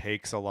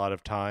takes a lot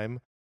of time.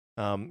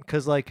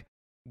 'Cause like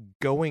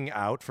going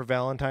out for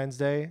Valentine's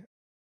Day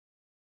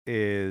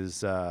is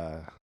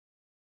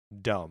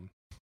dumb,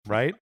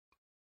 right?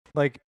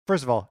 Like,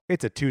 first of all,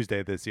 it's a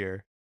Tuesday this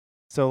year.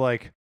 So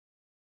like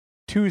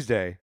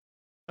Tuesday.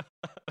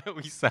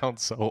 We sound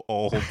so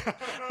old.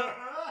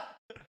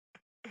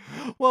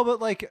 Well, but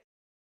like,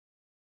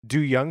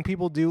 do young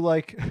people do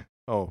like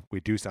oh,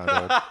 we do sound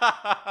old.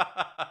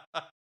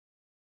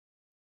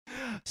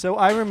 So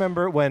I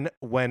remember when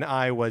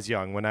I was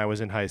young, when I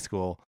was in high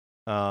school,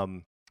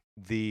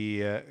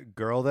 the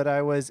girl that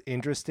I was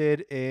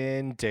interested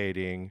in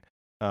dating,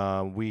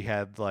 we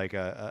had like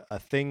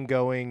a thing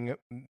going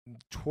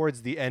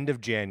towards the end of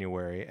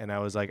January, and I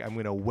was like, I'm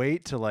gonna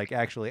wait to like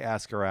actually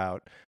ask her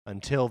out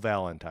until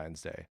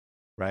Valentine's Day,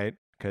 right?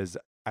 Because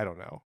I don't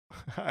know,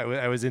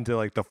 I was into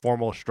like the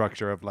formal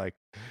structure of like,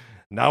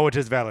 now it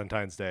is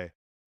Valentine's Day,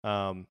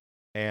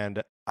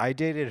 and I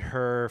dated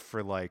her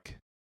for like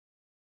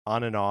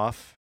on and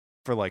off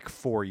for like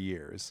 4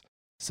 years.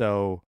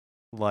 So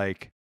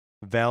like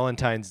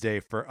Valentine's Day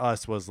for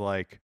us was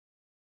like,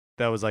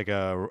 that was like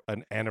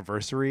an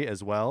anniversary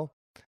as well.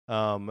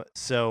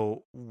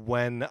 So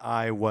when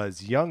I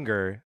was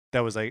younger,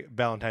 that was like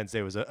Valentine's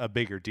Day was a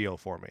bigger deal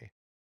for me.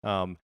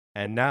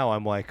 And now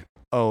I'm like,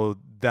 oh,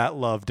 that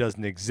love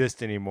doesn't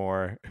exist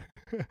anymore.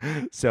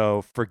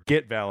 So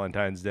forget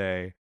Valentine's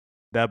Day.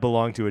 That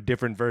belonged to a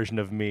different version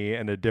of me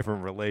and a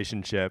different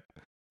relationship.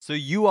 So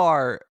you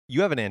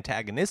have an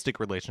antagonistic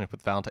relationship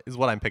with Valentine, is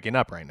what I'm picking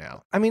up right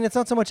now. I mean, it's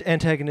not so much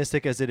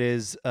antagonistic as it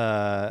is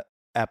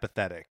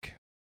apathetic.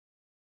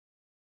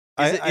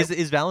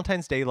 Is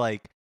Valentine's Day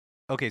like,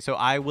 okay, so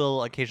I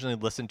will occasionally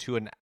listen to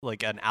an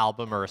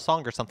album or a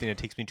song or something that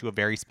takes me to a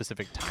very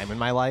specific time in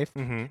my life.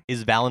 Mm-hmm.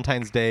 Is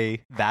Valentine's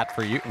Day that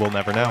for you? We'll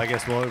never know. I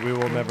guess we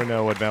will never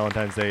know what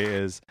Valentine's Day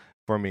is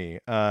for me.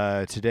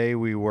 Today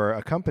we were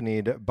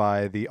accompanied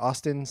by the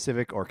Austin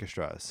Civic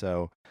Orchestra.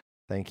 So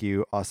Thank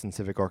you, Austin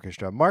Civic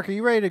Orchestra. Mark, are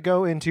you ready to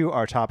go into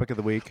our topic of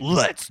the week?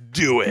 Let's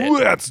do it.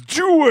 Let's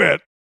do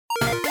it!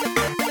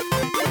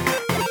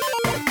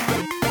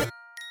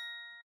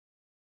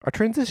 Our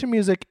transition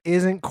music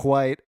isn't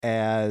quite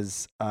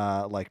as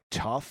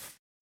tough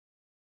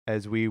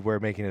as we were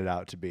making it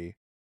out to be.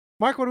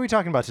 Mark, what are we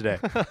talking about today?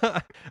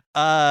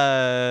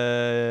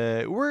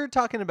 We're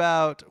talking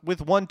about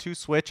with 1-2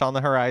 Switch on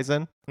the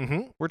horizon.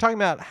 Mm-hmm. We're talking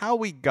about how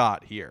we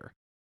got here.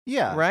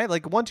 Yeah. Right?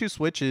 Like 1-2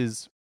 Switch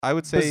is, I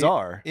would say,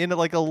 Bizarre. in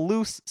like a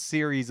loose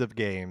series of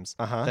games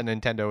Uh-huh. that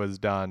Nintendo has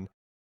done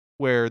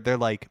where they're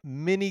like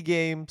mini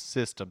game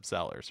system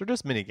sellers or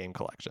just mini game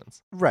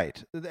collections.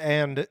 Right.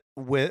 And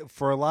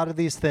for a lot of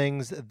these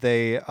things,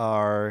 they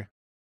are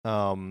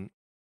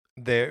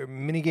they're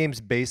mini games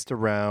based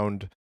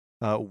around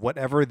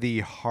whatever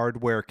the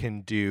hardware can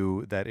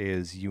do that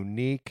is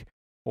unique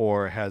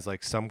or has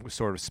like some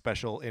sort of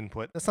special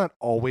input. That's not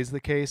always the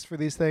case for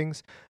these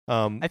things.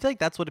 I feel like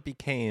that's what it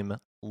became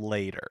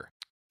later.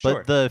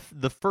 Sure. But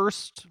the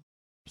first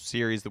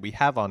series that we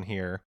have on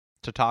here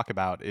to talk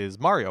about is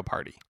Mario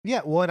Party. Yeah,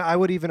 well, and I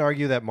would even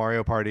argue that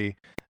Mario Party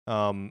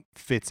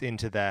fits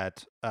into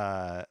that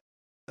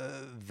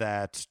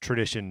that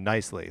tradition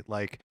nicely.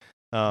 Like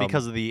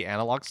Because of the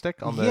analog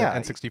stick on the yeah.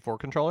 N64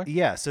 controller?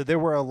 Yeah, so there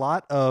were a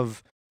lot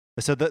of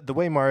the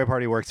way Mario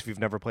Party works, if you've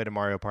never played a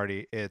Mario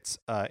Party, it's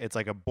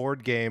like a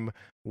board game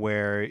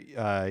where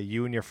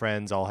you and your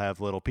friends all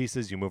have little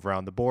pieces. You move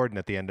around the board, and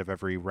at the end of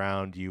every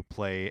round, you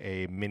play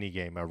a mini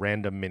game, a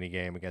random mini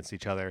game against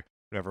each other.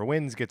 Whoever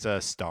wins gets a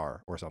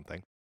star or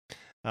something.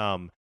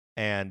 And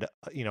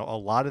a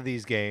lot of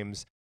these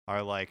games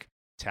are like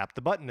tap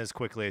the button as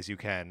quickly as you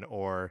can,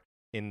 or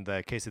in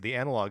the case of the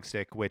analog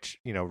stick, which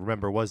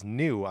remember was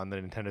new on the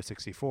Nintendo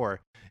 64,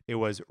 it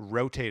was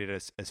rotated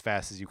as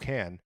fast as you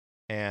can.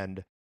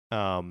 And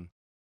one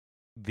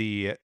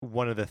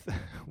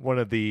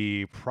of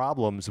the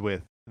problems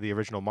with the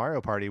original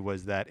Mario Party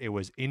was that it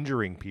was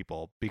injuring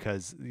people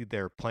because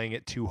they're playing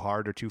it too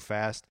hard or too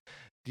fast.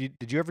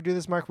 Did you ever do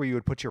this, Mark, where you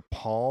would put your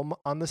palm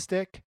on the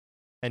stick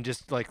and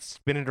just like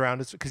spin it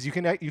around? Because you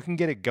can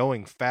get it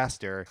going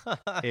faster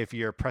if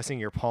you're pressing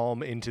your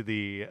palm into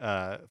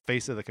the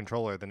face of the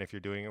controller than if you're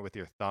doing it with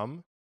your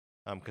thumb.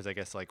 Because I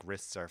guess like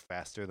wrists are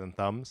faster than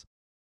thumbs.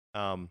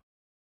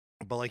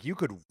 But like you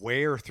could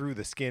wear through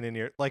the skin in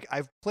your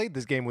I've played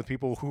this game with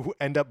people who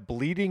end up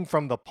bleeding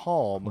from the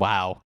palm.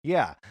 Wow.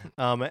 Yeah.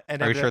 And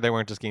Are you sure they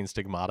weren't just getting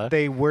stigmata?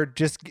 They were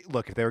just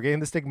if they were getting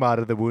the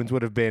stigmata, the wounds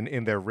would have been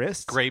in their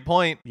wrists. Great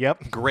point.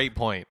 Yep. Great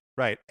point.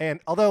 Right.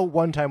 And although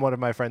one time one of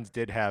my friends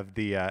did have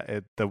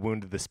the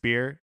wound of the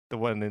spear, the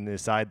one in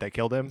his side that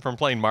killed him. From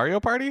playing Mario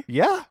Party?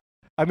 Yeah.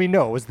 I mean,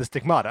 no, it was the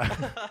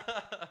stigmata.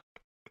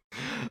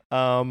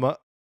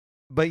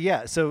 But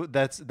yeah, so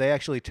they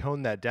actually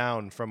toned that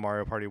down from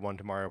Mario Party 1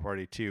 to Mario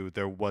Party 2.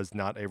 There was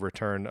not a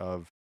return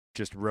of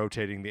just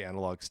rotating the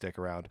analog stick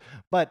around.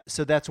 But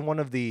so that's one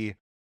of the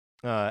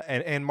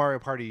and Mario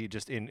Party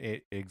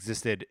it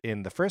existed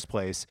in the first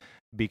place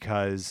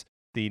because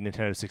the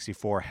Nintendo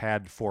 64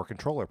 had 4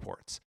 controller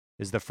ports.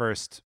 Is the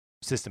first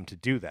system to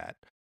do that.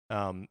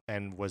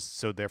 And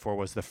was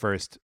the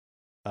first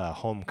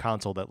home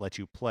console that let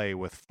you play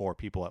with 4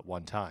 people at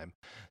one time.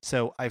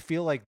 So I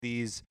feel like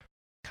these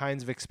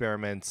kinds of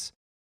experiments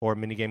or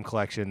minigame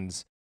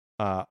collections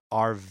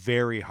are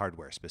very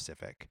hardware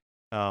specific.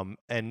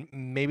 And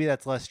maybe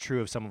that's less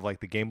true of some of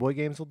like the Game Boy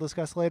games we'll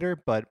discuss later,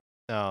 but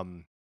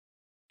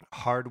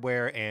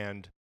hardware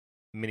and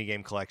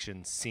minigame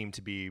collections seem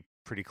to be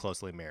pretty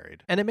closely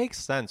married. And it makes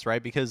sense,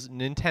 right? Because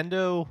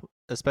Nintendo,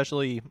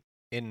 especially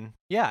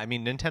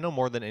Nintendo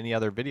more than any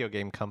other video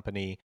game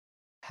company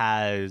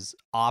has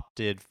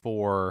opted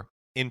for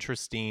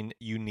interesting,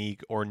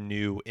 unique, or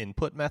new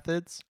input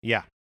methods.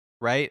 Yeah.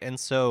 Right? And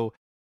so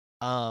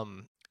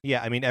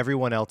yeah, I mean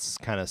everyone else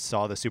kind of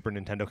saw the Super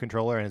Nintendo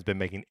controller and has been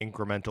making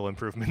incremental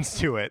improvements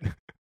to it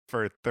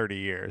for 30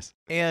 years.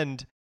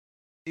 And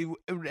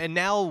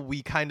now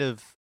we kind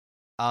of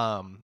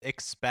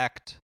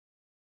expect,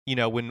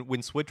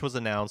 when Switch was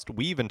announced,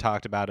 we even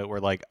talked about it. We're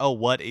like, oh,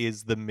 what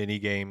is the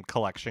minigame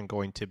collection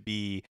going to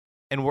be?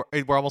 And we're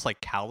almost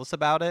like callous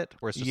about it,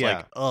 where it's just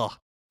like, ugh.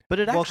 But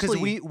it actually,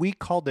 because we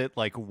called it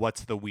like,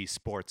 what's the Wii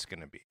Sports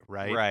going to be,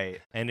 right? Right.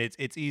 And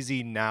it's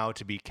easy now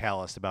to be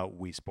callous about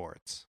Wii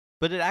Sports.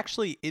 But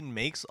it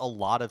makes a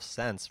lot of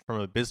sense from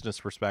a business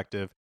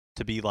perspective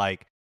to be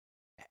like,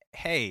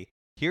 hey,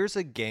 here's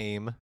a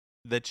game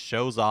that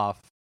shows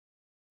off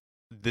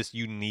this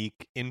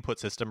unique input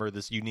system or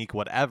this unique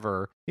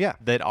whatever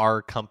that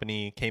our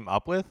company came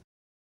up with.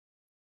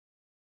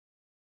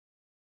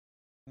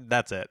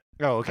 That's it.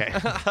 Oh, okay.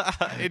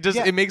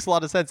 It makes a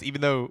lot of sense, even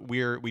though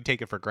we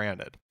take it for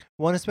granted.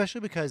 Well, and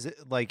especially because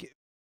like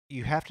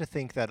you have to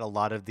think that a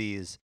lot of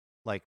these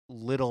like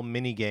little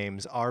mini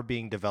games are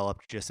being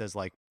developed just as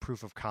like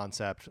proof of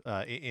concept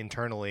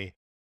internally,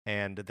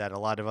 and that a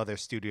lot of other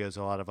studios,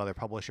 a lot of other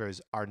publishers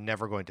are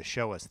never going to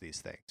show us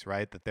these things,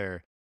 right? That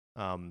they're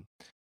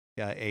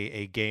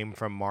a game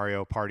from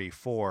Mario Party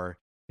 4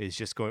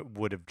 is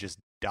would have just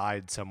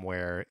died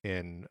somewhere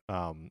in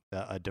on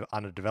a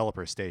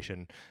developer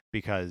station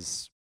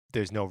because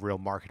there's no real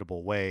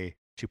marketable way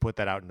to put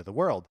that out into the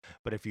world.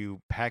 But if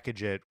you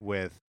package it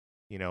with,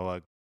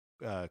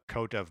 a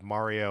coat of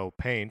Mario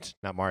paint,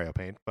 not Mario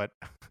paint, but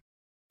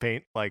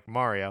paint like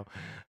Mario,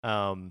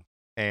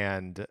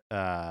 and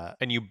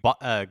And you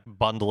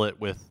bundle it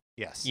with,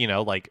 yes,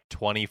 like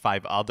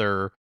 25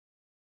 other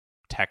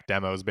tech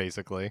demos,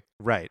 basically.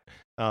 right,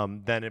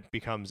 then it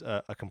becomes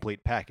a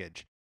complete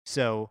package.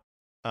 So,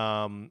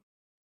 Mark,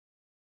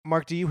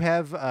 do you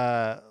have?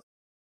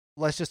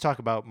 Let's just talk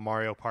about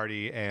Mario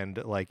Party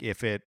and like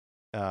if it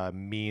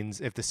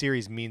if the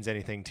series means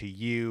anything to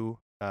you,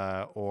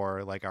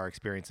 or like our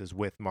experiences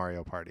with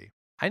Mario Party.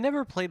 I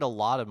never played a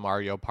lot of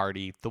Mario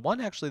Party. The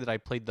one actually that I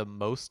played the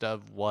most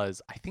of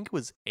was, I think it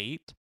was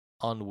 8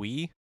 on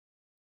Wii.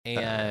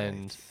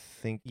 And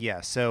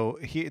So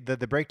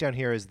the breakdown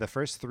here is the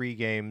first three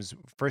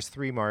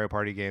Mario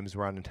Party games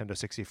were on Nintendo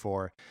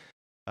 64.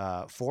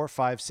 4,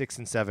 5, 6,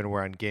 and 7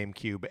 were on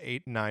GameCube.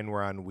 8 and 9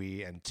 were on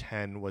Wii, and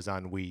 10 was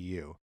on Wii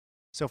U.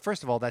 So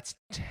first of all, that's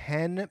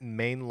 10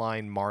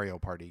 mainline Mario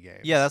Party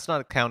games. Yeah, that's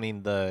not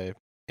counting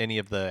any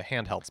of the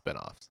handheld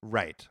spin-offs.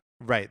 Right.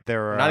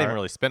 There are not even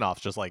really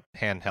spin-offs, just like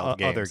handheld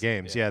games. Other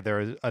games. Yeah,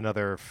 there is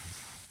another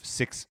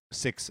six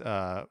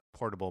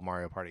portable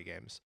Mario Party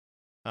games.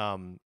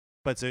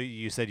 But so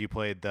you said you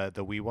played the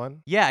Wii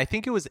one? Yeah, I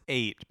think it was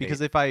 8 because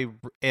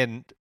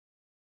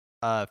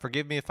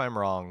forgive me if I'm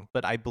wrong,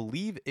 but I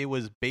believe it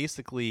was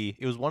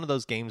one of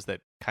those games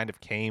that kind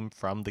of came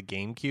from the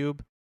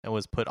GameCube and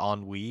was put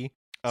on Wii.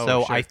 Oh,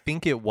 so sure. I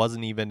think it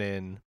wasn't even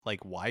in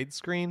like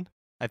widescreen.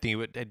 I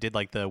think it did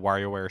like the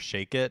WarioWare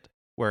Shake It,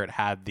 where it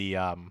had the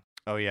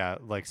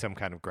like some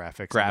kind of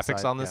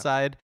graphics on the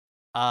side.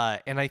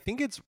 And I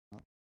think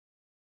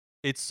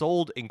it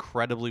sold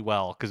incredibly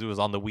well because it was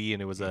on the Wii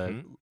and it was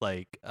a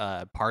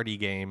party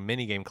game,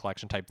 mini game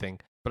collection type thing.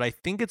 But I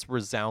think it's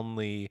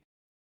resoundingly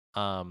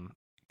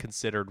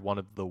considered one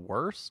of the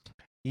worst.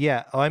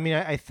 Yeah. Oh, I mean,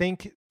 I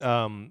think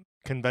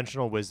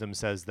conventional wisdom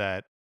says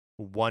that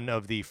one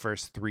of the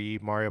first 3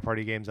 Mario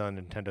Party games on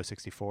Nintendo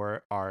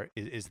 64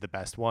 is the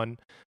best one.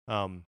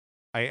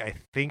 I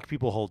think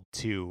people hold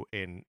 2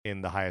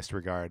 in the highest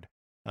regard.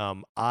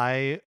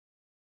 I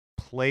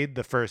played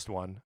the first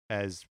one,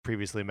 as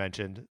previously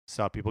mentioned,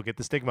 saw people get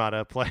the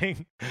stigmata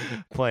playing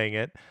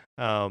it.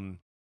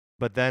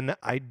 But then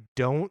I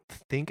don't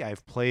think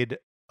I've played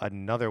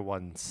another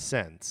one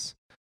since.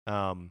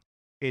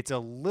 It's a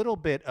little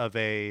bit of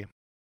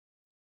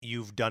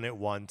you've done it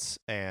once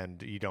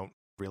and you don't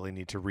really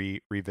need to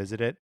revisit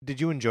it. Did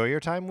you enjoy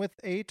your time with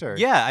 8? Or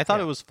yeah, I thought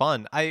it was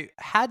fun. I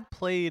had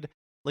played,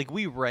 like,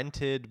 we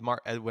rented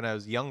when I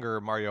was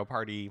younger, Mario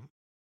Party,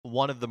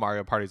 one of the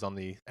Mario Parties on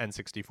the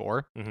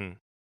N64.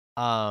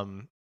 Mm-hmm.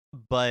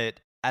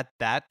 But at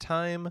that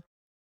time,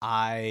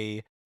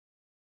 I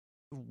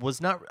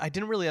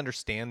didn't really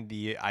understand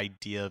the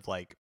idea of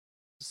like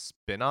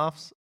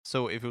spin-offs.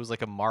 So if it was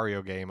like a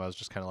Mario game, I was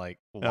just kind of like,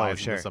 well, why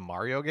isn't this a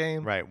Mario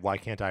game? Right. Why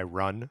can't I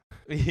run?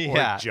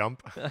 Yeah. Or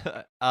jump?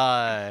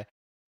 And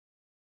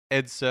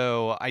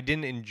so I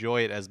didn't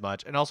enjoy it as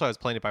much. And also I was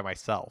playing it by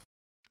myself.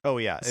 Oh,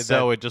 yeah.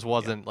 So it just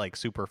wasn't like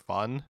super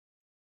fun.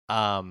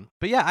 But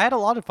yeah, I had a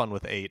lot of fun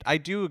with 8. I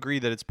do agree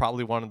that it's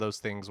probably one of those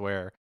things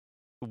where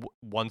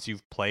once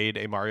you've played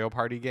a Mario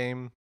Party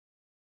game,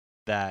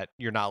 that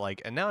you're not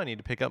like, and now I need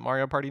to pick up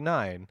Mario Party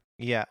 9.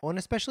 Yeah, well, and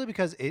especially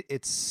because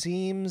it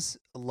seems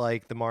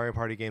like the Mario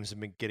Party games have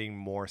been getting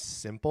more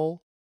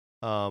simple.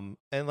 And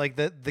like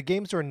the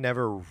games were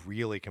never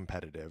really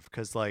competitive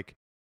because like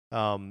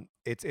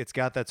it's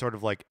got that sort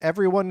of like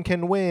everyone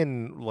can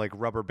win like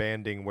rubber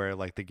banding where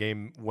like the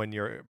game, when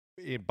you're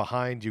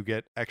behind, you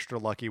get extra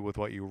lucky with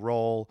what you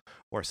roll,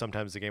 or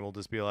sometimes the game will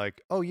just be like,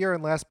 oh, you're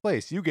in last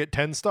place, you get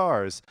 10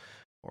 stars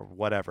or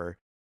whatever.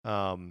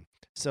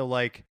 So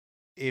like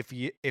if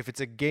it's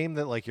a game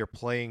that like you're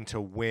playing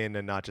to win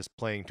and not just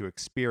playing to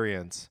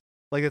experience,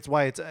 like that's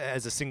why it's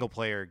as a single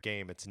player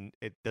game,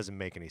 it doesn't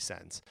make any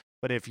sense.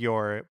 But if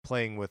you're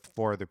playing with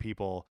 4 other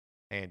people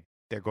and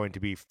they're going to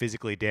be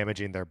physically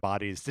damaging their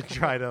bodies to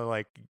try to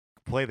like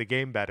play the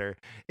game better,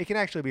 it can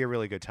actually be a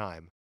really good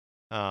time.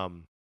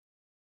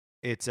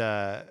 It's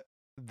the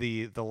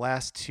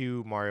last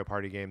 2 Mario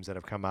Party games that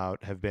have come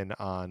out have been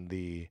on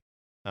the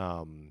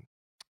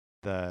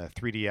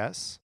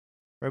 3DS,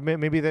 or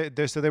maybe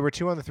there were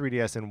 2 on the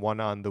 3DS and 1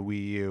 on the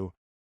Wii U,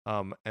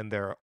 and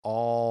they're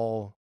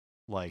all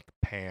like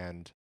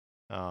panned.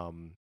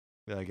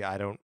 Like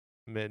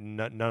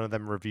none of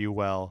them review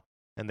well,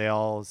 and they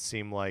all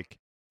seem like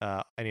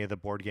any of the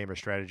board game or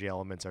strategy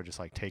elements are just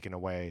like taken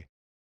away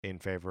in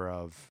favor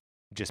of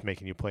just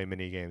making you play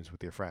mini games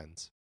with your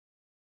friends.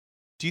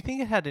 Do you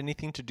think it had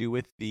anything to do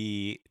with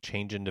the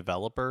change in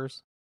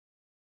developers?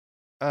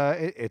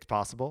 It's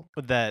possible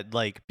that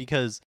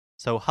because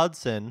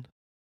Hudson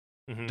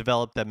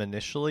developed them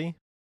initially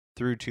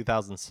through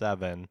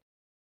 2007,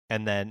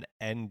 and then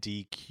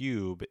ND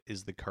Cube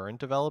is the current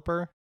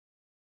developer.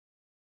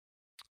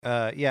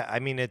 Yeah, I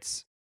mean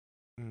it's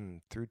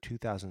through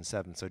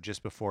 2007, so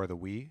just before the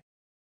Wii.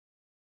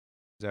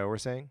 that what we're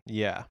saying?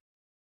 Yeah.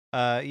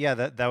 Yeah,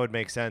 that would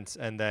make sense.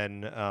 And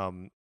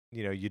then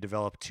you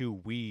develop two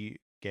Wii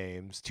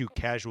games, two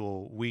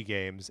casual Wii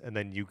games, and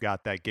then you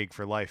got that gig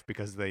for life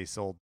because they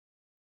sold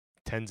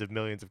tens of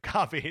millions of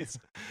copies.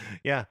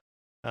 Yeah.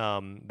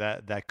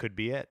 That could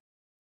be it.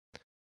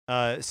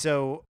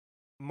 So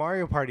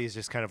Mario Party is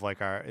just kind of like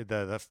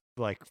the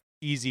like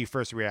easy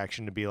first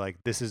reaction to be like,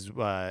 this is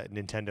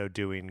Nintendo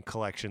doing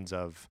collections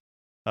of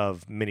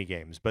mini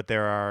games, but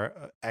there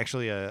are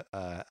actually a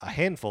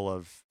handful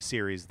of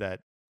series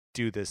that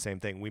do this same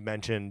thing. We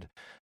mentioned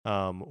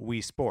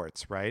Wii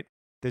Sports, right?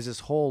 There's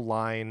this whole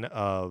line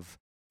of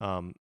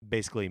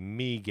basically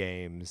Mii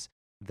games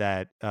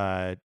that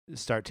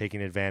start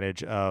taking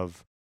advantage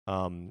of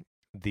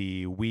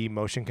the Wii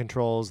motion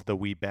controls, the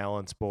Wii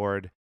balance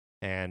board,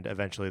 and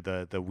eventually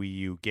the Wii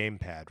U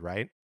gamepad,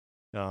 right?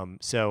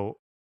 So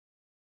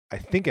I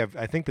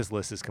think this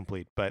list is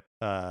complete, but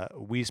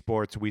Wii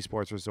Sports, Wii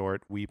Sports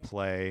Resort, Wii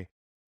Play,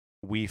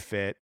 Wii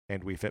Fit,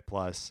 and Wii Fit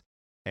Plus,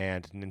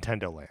 and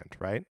Nintendo Land,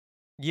 right?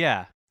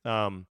 Yeah.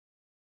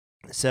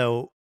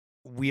 So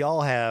we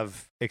all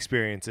have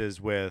experiences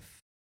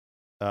with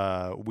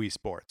Wii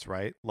Sports,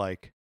 right?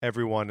 Like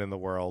everyone in the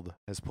world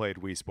has played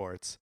Wii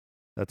Sports.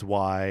 That's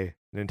why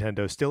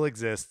Nintendo still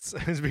exists,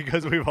 is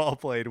because we've all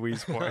played Wii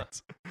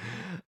Sports.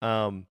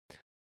 And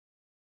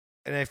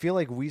I feel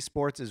like Wii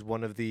Sports is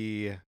one of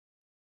the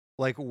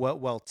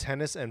while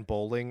tennis and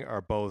bowling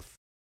are both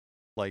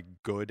like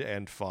good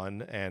and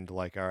fun and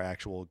like our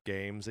actual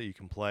games that you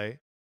can play.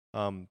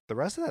 The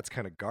rest of that's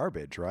kind of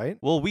garbage, right?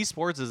 Well, Wii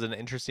Sports is an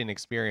interesting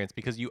experience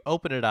because you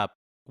open it up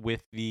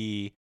with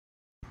the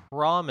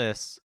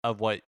promise of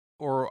what,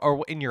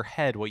 or in your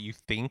head, what you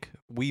think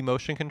Wii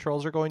motion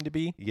controls are going to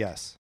be.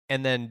 Yes.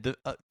 And then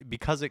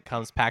because it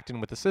comes packed in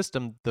with the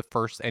system,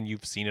 and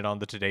you've seen it on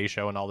the Today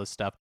Show and all this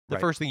stuff, the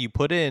Right. first thing you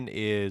put in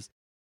is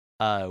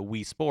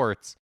Wii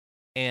Sports,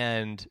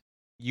 and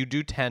you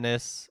do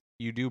tennis,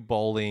 you do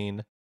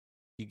bowling,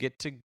 you get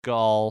to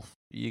golf,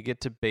 you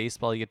get to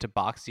baseball, you get to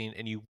boxing,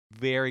 and you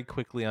very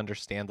quickly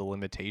understand the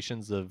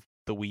limitations of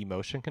the Wii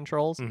motion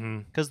controls. Mm-hmm.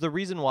 Because the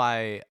reason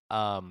why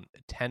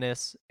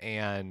tennis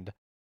and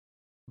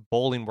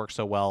bowling work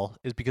so well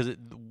is because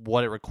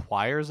what it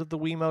requires of the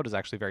Wiimote is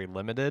actually very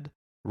limited.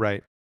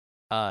 Right.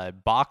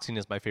 Boxing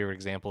is my favorite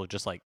example of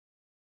just like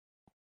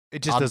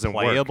It just doesn't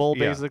work. unplayable,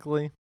 Yeah.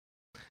 basically.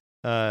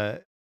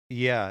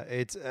 Yeah,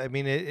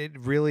 it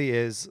really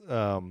is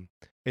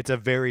it's a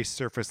very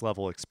surface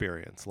level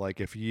experience.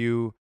 Like if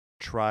you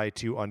try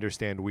to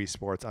understand Wii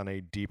Sports on a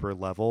deeper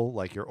level,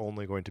 like you're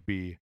only going to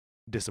be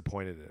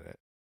disappointed in it.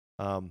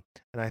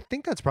 And I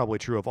think that's probably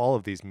true of all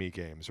of these Mii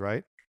games,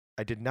 right?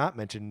 I did not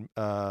mention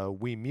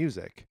Wii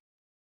Music.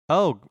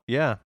 Oh,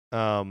 yeah.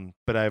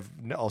 But I've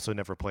also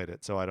never played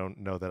it, so I don't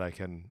know that I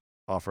can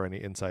offer any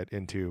insight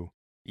into.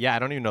 Yeah, I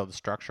don't even know the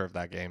structure of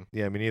that game.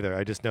 Yeah, me neither.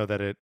 I just know that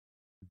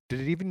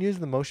did it even use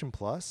the Motion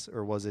Plus,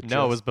 or was it?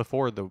 No, it was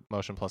before the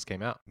Motion Plus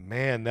came out.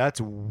 Man,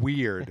 that's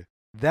weird.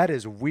 That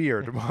is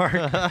weird, Mark.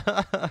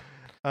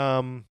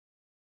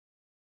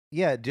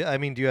 Yeah. Do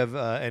you have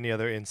any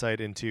other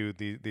insight into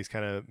these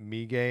kind of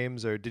Mii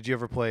games, or did you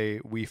ever play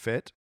Wii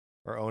Fit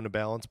or own a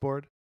balance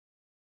board?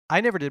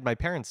 I never did. My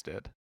parents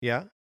did.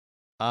 Yeah.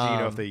 Do you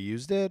know if they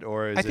used it,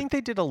 or is I think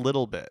they did a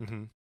little bit,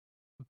 Mm-hmm.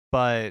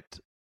 but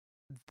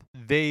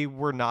they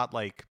were not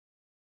like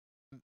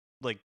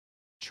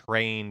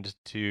trained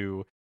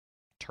to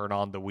turn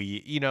on the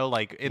Wii,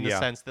 like in the Yeah.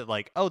 sense that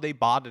like, oh, they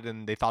bought it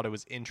and they thought it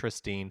was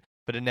interesting,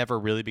 but it never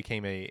really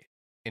became a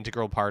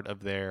integral part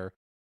of their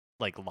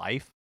like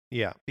life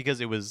Yeah.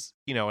 because it was,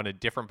 in a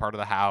different part of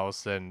the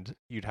house and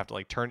you'd have to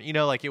like turn,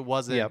 like it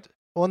wasn't. Yep.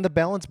 Well, and the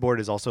balance board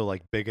is also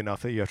like big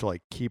enough that you have to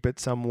like keep it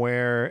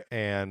somewhere,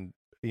 and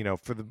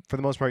for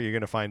the most part, you're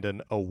gonna find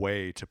a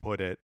way to put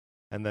it,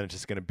 and then it's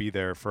just gonna be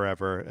there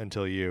forever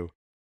until you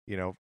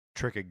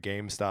trick a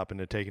GameStop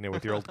into taking it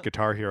with your old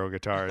Guitar Hero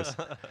guitars.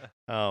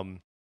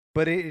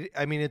 But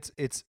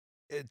it's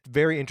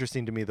very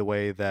interesting to me the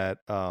way that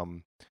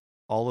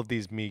all of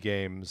these Mii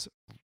games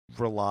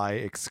rely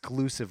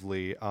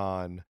exclusively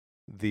on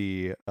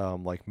the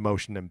like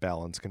motion and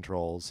balance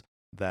controls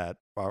that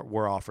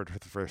were offered for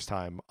the first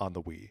time on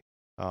the Wii.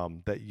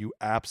 That you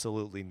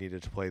absolutely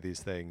needed to play these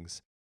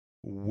things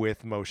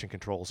with motion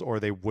controls, or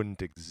they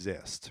wouldn't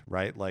exist,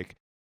 right? Like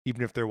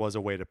even if there was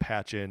a way to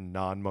patch in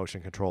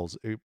non-motion controls,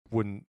 they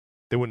wouldn't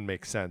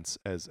make sense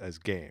as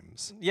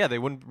games. Yeah, they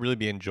wouldn't really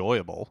be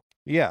enjoyable.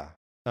 Yeah.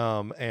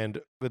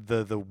 And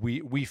the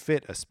Wii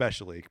Fit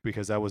especially,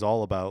 because that was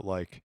all about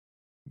like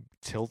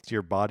tilt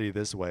your body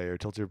this way or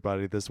tilt your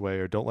body this way,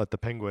 or don't let the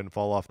penguin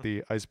fall off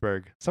the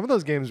iceberg. Some of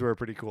those games were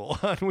pretty cool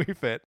on Wii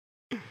Fit.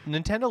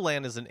 Nintendo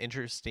Land is an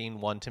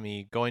interesting one to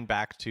me, going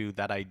back to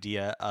that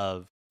idea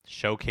of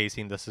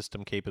showcasing the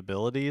system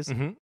capabilities,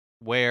 Mm-hmm.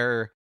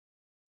 where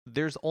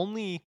there's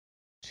only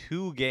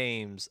 2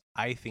 games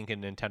I think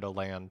in Nintendo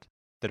Land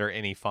that are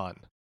any fun.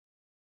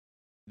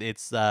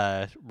 It's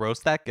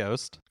Roast That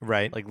Ghost,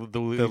 Right. like the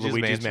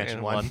Luigi's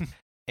Mansion one,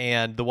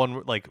 and the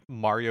one like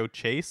Mario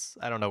Chase.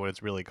 I don't know what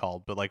it's really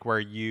called, but like where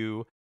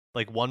you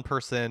like one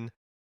person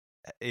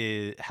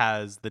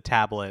has the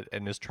tablet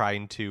and is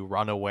trying to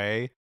run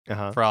away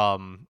Uh-huh.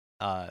 from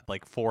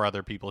like 4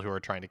 other people who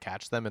are trying to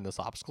catch them in this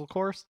obstacle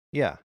course.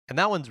 Yeah. And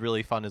that one's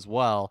really fun as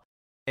well.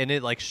 And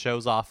it like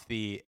shows off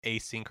the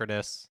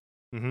asynchronous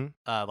Mm-hmm.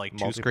 like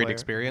 2-screen Multiplayer,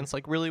 experience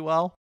like really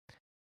well.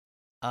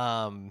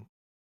 And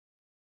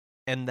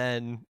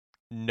then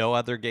no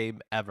other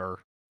game ever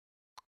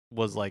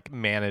was like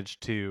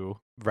managed to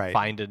Right.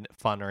 find a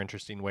fun or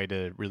interesting way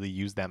to really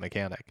use that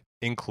mechanic,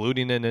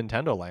 including in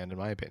Nintendo Land, in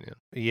my opinion.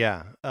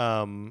 Yeah.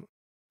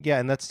 Yeah,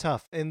 and that's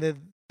tough. And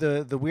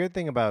the weird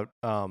thing about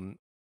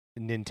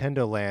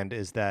Nintendo Land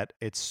is that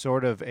it's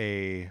sort of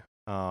a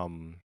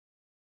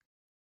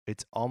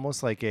it's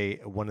almost like a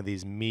one of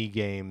these Mii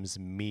games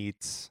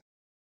meets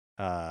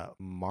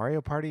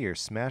Mario Party or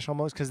Smash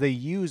almost, because they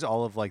use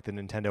all of like the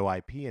Nintendo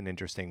IP in an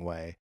interesting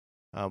way,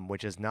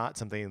 which is not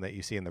something that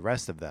you see in the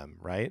rest of them,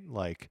 right?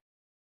 Like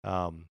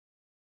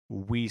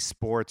Wii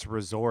Sports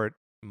Resort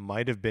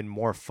might have been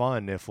more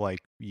fun if like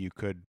you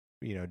could,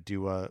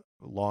 do a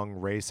long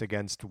race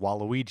against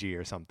Waluigi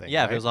or something.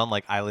 Yeah, if right? it was on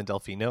like Island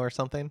Delfino or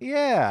something.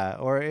 Yeah,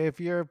 or if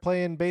you're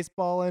playing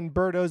baseball and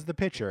Birdo's the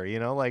pitcher,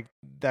 like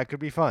that could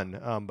be fun.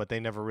 But they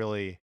never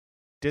really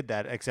did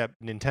that, except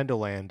Nintendo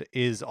Land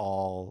is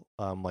all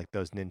like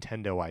those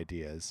Nintendo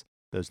ideas,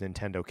 those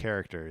Nintendo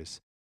characters,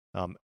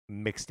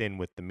 mixed in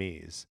with the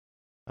Mii's.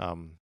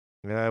 And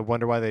I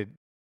wonder why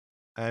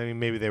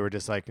maybe they were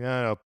just like,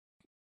 no,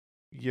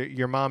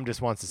 your mom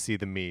just wants to see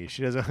the Mii.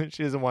 She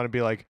doesn't want to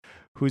be like,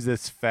 who's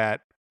this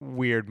fat,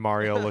 weird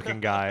Mario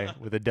looking guy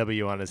with a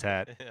W on his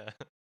hat? Yeah.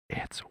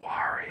 It's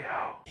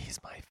Wario.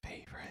 He's my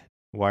favorite.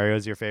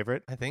 Wario's your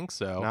favorite? I think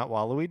so. Not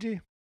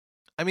Waluigi?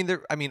 I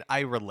mean, I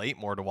relate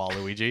more to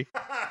Waluigi.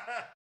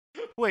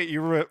 Wait,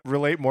 you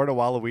relate more to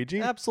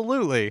Waluigi?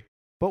 Absolutely.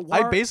 But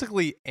I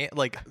basically,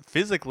 like,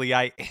 physically,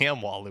 I am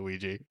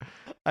Waluigi.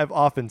 I've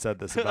often said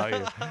this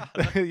about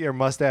you. Your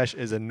mustache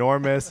is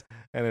enormous,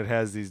 and it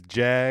has these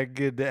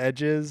jagged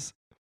edges.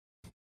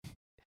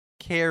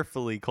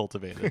 Carefully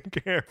cultivated.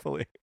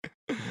 Carefully.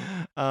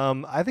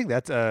 I think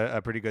that's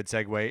a pretty good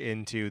segue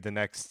into the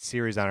next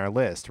series on our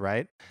list,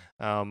 right?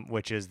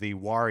 Which is the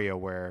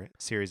WarioWare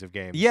series of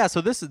games. Yeah,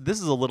 so this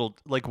is a little,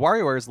 like,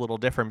 WarioWare is a little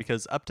different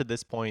because up to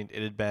this point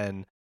it had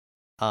been,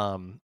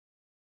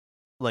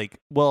 like,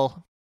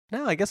 well,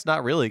 no, I guess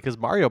not really, because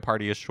Mario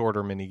Party is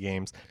shorter mini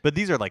games, but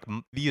these are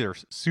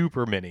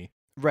super mini,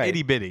 Right.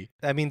 itty bitty.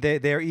 I mean,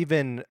 they're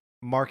even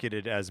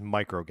marketed as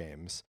micro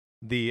games.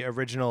 The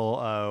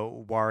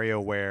original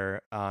WarioWare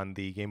on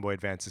the Game Boy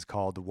Advance is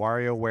called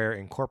WarioWare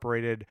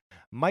Incorporated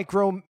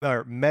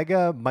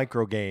Mega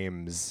Micro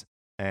Games,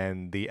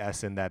 and the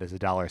S in that is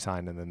a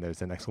 $sign, and then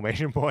there's an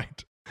exclamation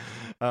point.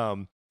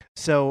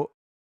 So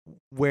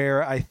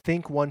where I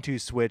think 1-2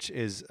 Switch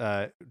is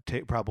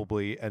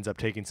probably ends up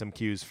taking some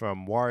cues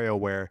from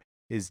WarioWare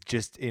is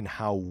just in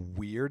how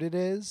weird it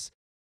is.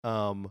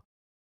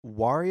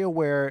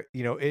 WarioWare,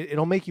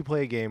 it'll make you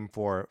play a game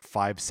for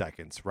 5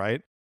 seconds,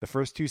 right? The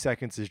first 2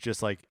 seconds is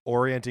just like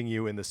orienting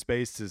you in the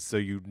spaces so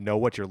you know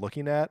what you're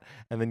looking at,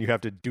 and then you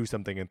have to do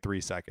something in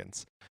 3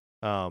 seconds.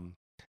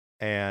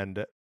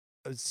 And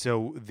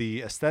so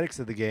the aesthetics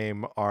of the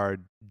game are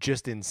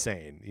just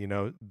insane.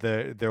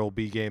 There will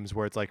be games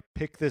where it's like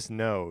pick this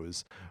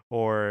nose,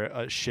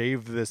 or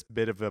shave this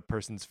bit of a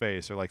person's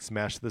face, or like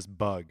smash this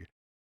bug,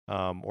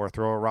 or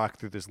throw a rock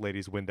through this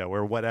lady's window,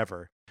 or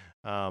whatever.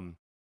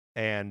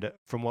 And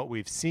from what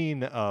we've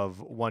seen of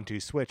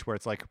 1-2 Switch, where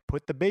it's like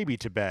put the baby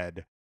to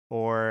bed,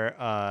 or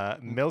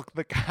milk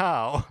the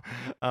cow,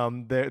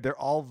 they're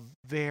all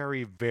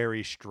very,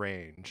 very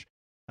strange.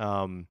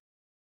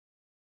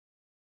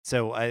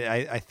 So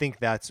I think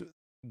that's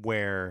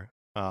where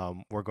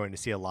we're going to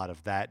see a lot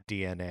of that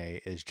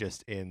DNA, is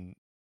just in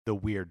the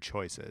weird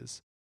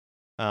choices.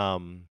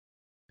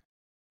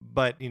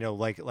 But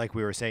like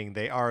we were saying,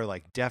 they are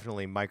like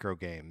definitely micro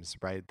games,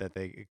 right? That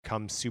they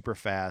come super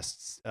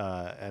fast,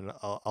 and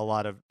a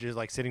lot of just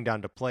like sitting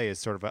down to play is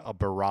sort of a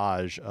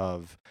barrage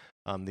of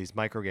these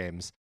micro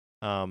games.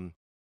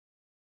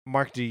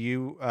 Mark, do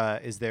you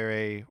is there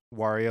a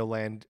Wario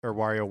Land or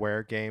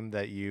WarioWare game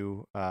that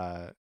you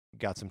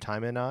got some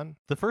time in on?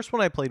 The first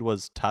one I played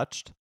was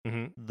Touched,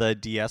 the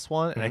DS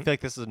one, and I Mhm. feel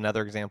like this is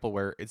another example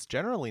where it's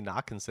generally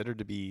not considered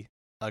to be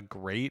a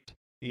great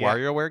Yeah.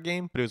 WarioWare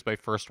game, but it was my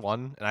first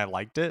one and I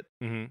liked it.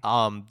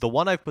 The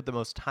one I've put the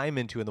most time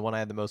into and the one I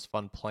had the most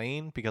fun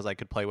playing because I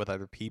could play with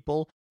other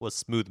people was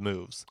Smooth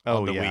Moves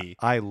on the Wii.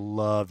 I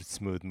loved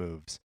Smooth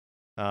Moves.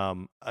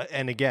 And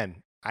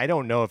again, I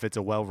don't know if it's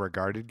a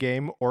well-regarded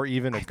game or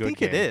even a good think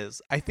game. it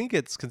is. I think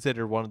it's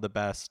considered one of the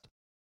best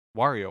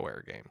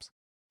WarioWare games.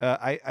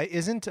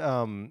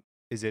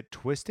 Is it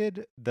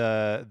Twisted,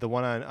 the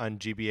one on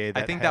GBA?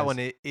 I think that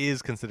one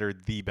is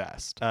considered the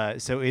best.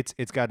 So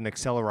it's got an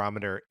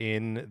accelerometer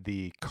in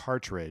the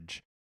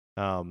cartridge,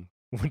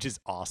 which is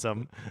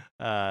awesome.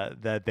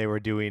 That they were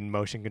doing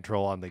motion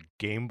control on the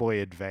Game Boy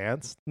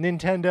Advance.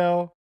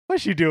 Nintendo,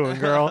 what you doing,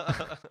 girl?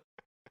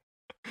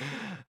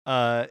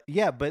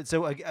 Yeah, but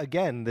so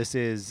again, this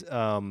is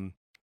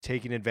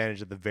taking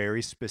advantage of the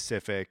very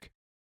specific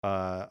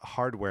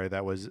hardware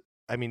that was,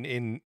 I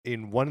mean,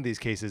 in one of these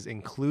cases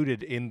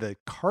included in the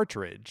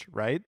cartridge,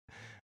 right?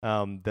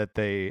 That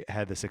they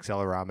had this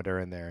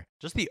accelerometer in there.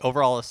 Just the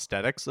overall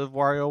aesthetics of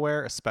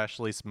WarioWare,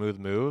 especially smooth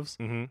moves,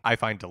 Mm-hmm. I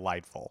find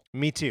delightful.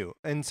 Me too.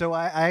 And so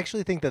I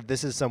actually think that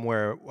this is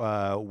somewhere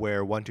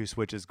where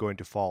 1-2-Switch is going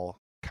to fall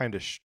kind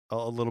of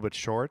a little bit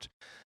short.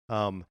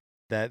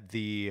 That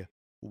the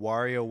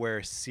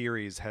WarioWare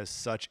series has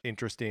such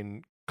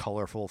interesting,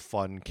 colorful,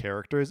 fun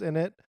characters in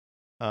it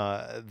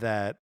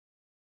that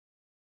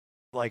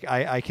like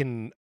I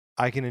can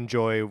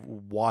enjoy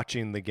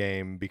watching the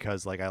game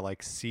because like I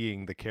like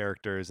seeing the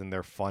characters and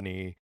they're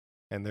funny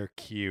and they're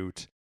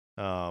cute.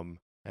 And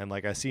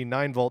like I see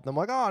 9-Volt and I'm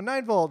like, oh,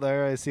 9-Volt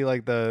there. I see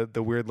like the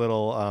weird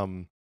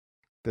little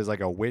there's like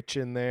a witch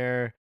in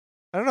there.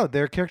 I don't know.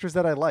 They're characters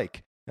that I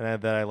like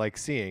and that I like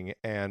seeing,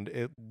 and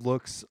it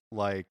looks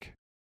like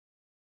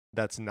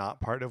that's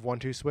not part of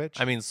 1-2-Switch.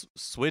 I mean,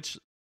 Switch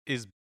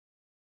is,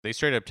 they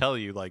straight up tell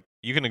you, like,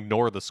 you can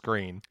ignore the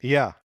screen.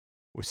 Yeah.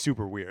 It was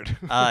super weird.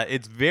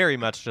 It's very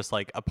much just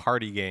like a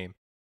party game.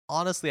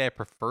 Honestly, I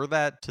prefer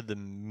that to the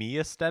Mii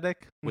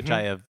aesthetic, which Mhm.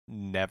 I have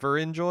never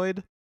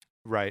enjoyed.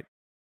 Right.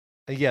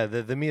 Yeah,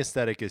 the Mii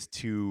aesthetic is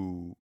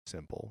too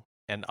simple.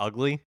 And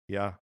ugly,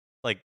 Yeah.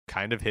 like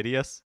kind of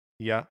hideous.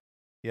 Yeah.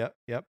 Yep.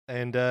 Yep.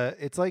 And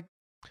it's like,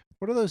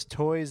 what are those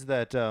toys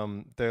that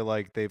they're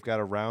like they've got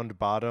a round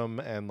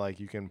bottom and like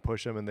you can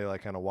push them and they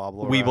like kind of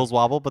wobble around? Weebles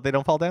wobble, but they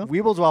don't fall down.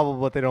 Weebles wobble,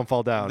 but they don't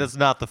fall down. That's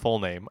not the full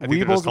name. I think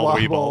they're just Weebles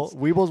called wobble.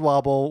 Weebles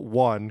wobble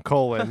 1 :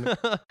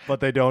 but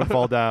they don't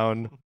fall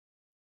down.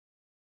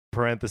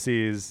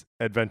 Parentheses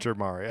Adventure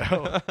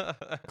Mario.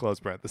 Close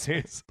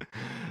parentheses.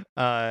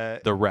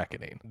 The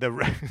Reckoning.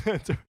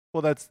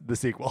 Well, that's the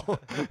sequel.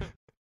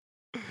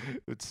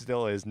 It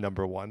still is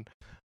number 1.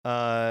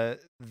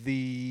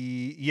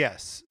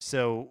 Yes.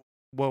 So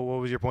what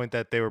was your point,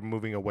 that they were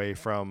moving away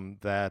from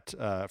that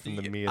from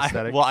the Mii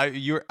aesthetic?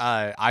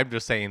 I'm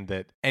just saying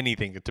that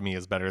anything to me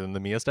is better than the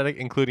Mii aesthetic,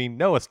 including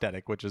no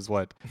aesthetic, which is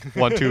what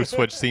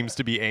 1-2-Switch seems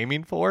to be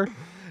aiming for.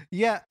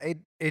 Yeah,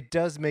 it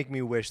does make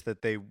me wish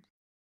that they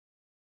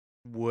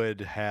would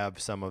have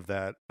some of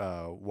that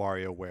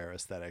WarioWare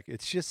aesthetic.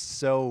 It's just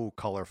so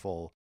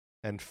colorful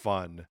and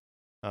fun.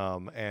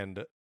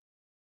 And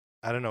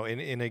I don't know,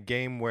 in a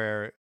game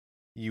where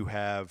you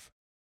have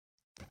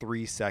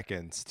 3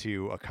 seconds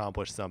to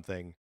accomplish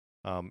something,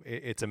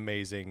 it's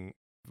amazing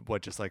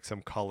what just like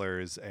some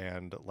colors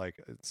and like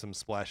some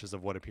splashes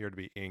of what appear to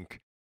be ink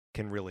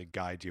can really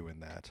guide you in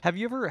that. Have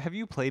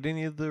you played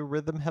any of the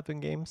Rhythm Heaven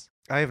games?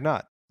 I have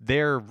not.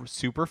 They're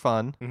super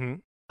fun.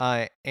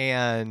 Mm-hmm.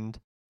 And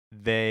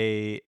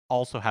they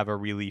also have a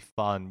really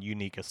fun,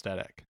 unique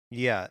aesthetic.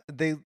 Yeah,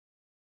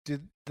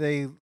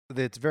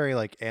 it's very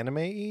like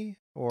anime-y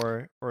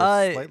or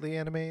slightly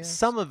anime.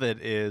 Some of it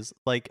is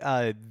like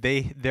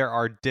there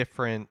are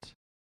different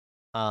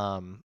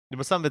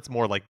but some of it's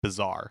more like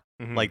bizarre.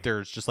 Mhm. Like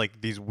there's just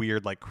like these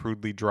weird, like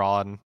crudely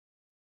drawn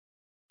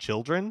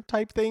children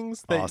type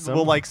things that Awesome.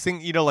 will like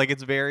sing, like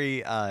it's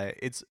very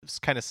it's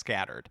kind of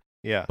scattered.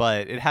 Yeah.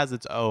 But it has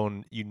its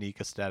own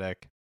unique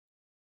aesthetic.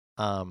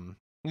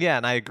 Yeah,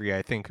 and I agree.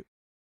 I think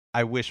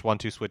I wish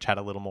 1-2-Switch had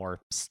a little more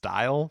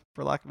style,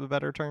 for lack of a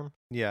better term.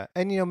 Yeah,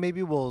 and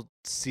maybe we'll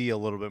see a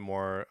little bit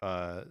more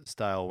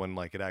style when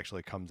like it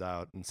actually comes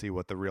out and see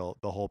what the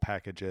whole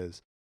package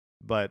is.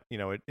 But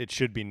it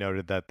should be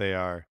noted that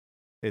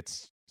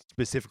it's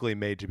specifically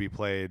made to be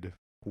played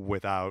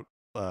without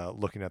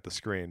looking at the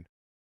screen,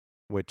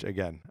 which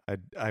again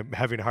I'm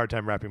having a hard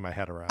time wrapping my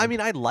head around. I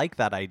mean, I like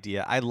that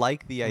idea. I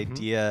like the Mhm.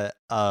 idea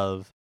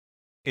of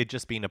it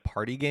just being a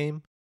party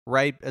game,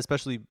 right?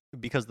 Especially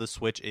because the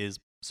Switch is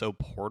so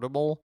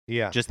portable.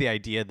 Yeah. Just the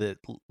idea that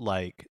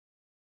like,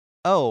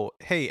 oh,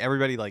 hey,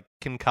 everybody like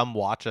can come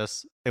watch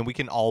us and we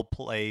can all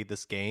play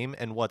this game,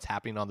 and what's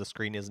happening on the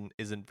screen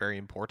isn't very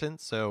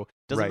important. So it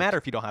doesn't Right. matter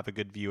if you don't have a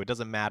good view. It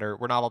doesn't matter.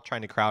 We're not all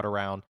trying to crowd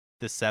around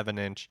this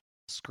 7-inch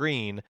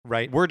screen.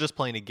 Right. We're just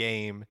playing a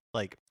game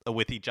like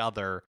with each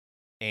other,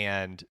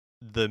 and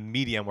the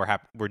medium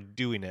we're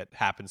doing it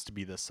happens to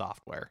be this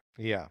software.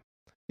 Yeah.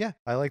 Yeah,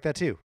 I like that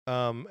too.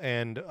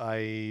 And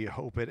I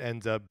hope it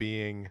ends up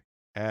being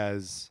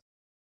as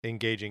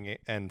engaging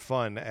and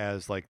fun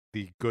as like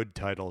the good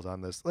titles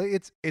on this. Like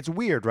it's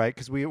weird, right?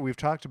 Because we've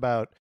talked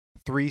about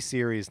 3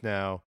 series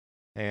now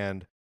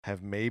and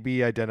have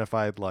maybe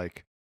identified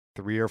like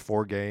 3 or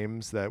 4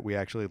 games that we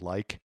actually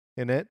like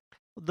in it.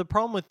 The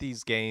problem with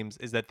these games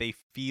is that they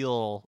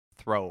feel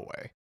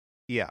throwaway,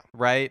 Yeah.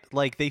 right?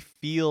 Like they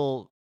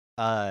feel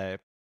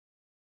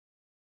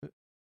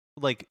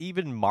like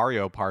even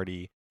Mario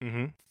Party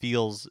Mm-hmm.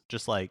 feels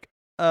just like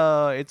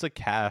it's a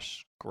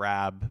cash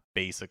grab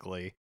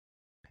basically,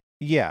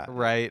 Yeah.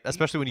 right?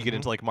 Especially when you get Mhm.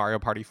 into like Mario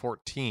Party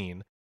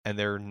 14 and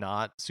they're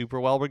not super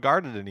well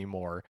regarded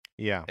anymore,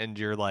 Yeah. and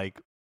you're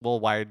like, well,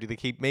 why do they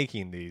keep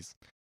making these?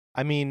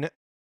 I mean,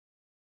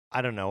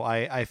 I don't know.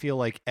 I feel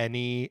like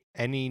any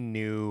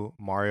new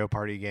Mario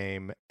Party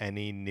game,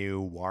 any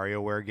new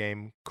WarioWare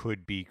game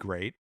could be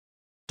great.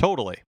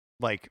 Totally.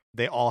 Like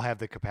they all have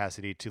the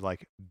capacity to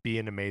like be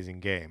an amazing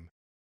game.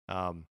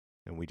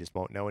 And we just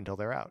won't know until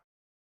they're out.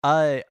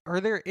 Are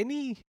there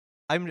any?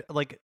 I'm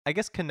like, I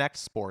guess Connect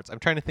Sports. I'm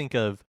trying to think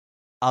of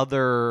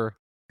other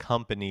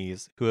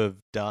companies who have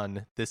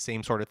done this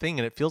same sort of thing,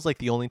 and it feels like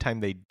the only time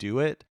they do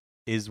it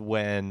is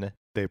when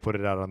They put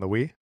it out on the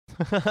Wii.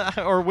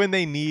 or when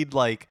they need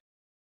like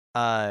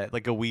a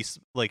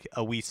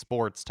Wii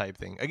Sports type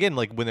thing. Again,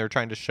 like when they're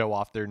trying to show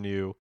off their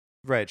new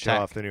Right, show tech.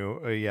 off the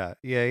new, yeah,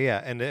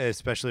 and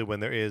especially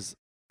when there is.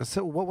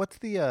 So what's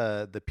the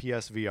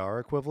PSVR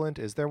equivalent?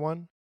 Is there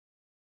one?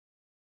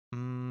 I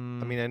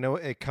mean, I know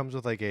it comes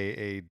with like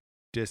a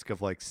disc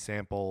of like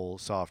sample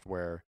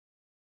software,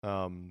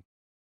 but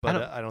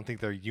I don't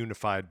think they're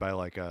unified by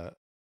like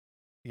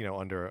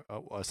under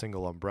a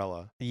single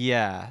umbrella.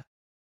 Yeah.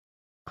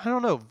 I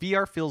don't know.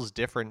 VR feels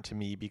different to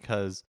me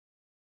because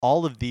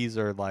all of these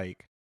are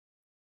like,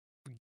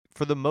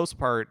 for the most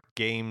part,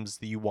 games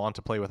that you want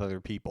to play with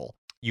other people.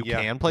 You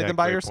can play them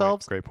by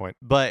yourselves. Great point.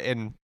 But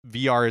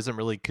VR isn't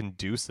really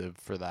conducive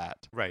for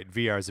that. Right.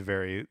 VR is a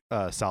very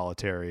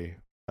solitary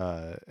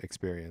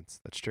experience.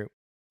 That's true.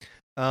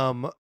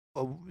 But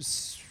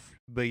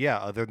yeah,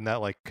 other than that,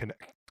 like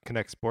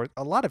Connect Sport,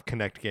 a lot of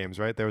Connect games,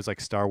 right? There was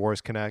like Star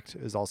Wars Connect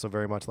is also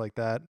very much like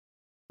that.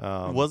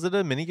 Was it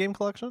a minigame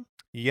collection?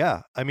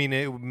 Yeah. I mean,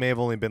 it may have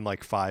only been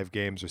like 5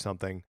 games or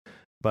something,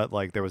 but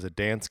like there was a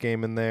dance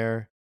game in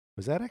there.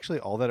 Was that actually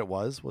all that it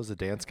was a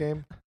dance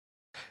game?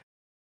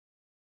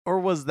 Or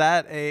was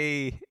that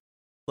a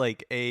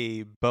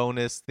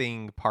bonus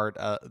thing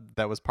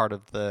that was part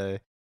of the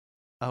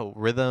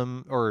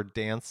rhythm or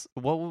dance?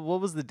 What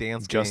was the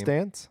dance game? Just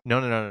Dance?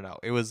 No.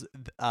 It was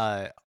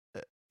a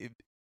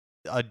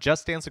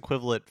Just Dance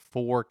equivalent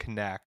for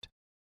Connect,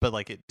 but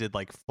like it did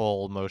like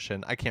full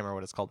motion. I can't remember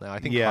what it's called now. I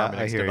think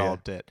Harmonix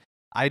developed it.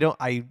 I don't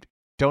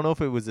know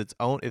if it was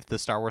if the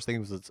Star Wars thing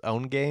was its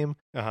own game,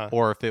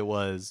 or if it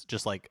was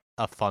just like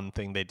a fun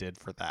thing they did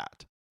for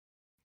that.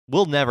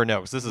 We'll never know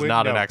because this is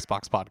not an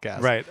Xbox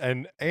podcast. Right,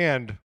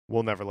 and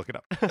we'll never look it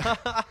up.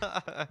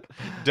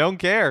 Don't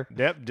care.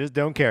 Yep, just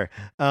don't care.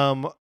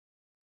 So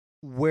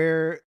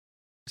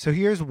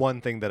here's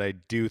one thing that I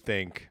do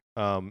think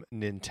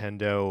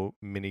Nintendo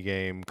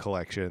minigame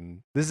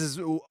collection. This is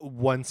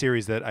one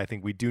series that I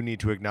think we do need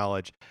to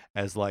acknowledge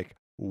as like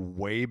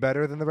way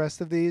better than the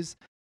rest of these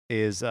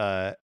is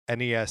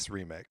NES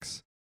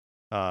Remix.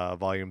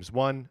 Volumes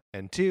 1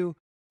 and 2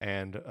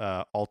 and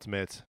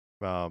Ultimate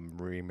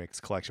Remix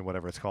Collection,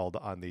 whatever it's called,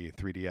 on the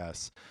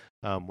 3DS,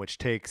 which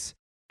takes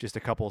just a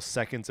couple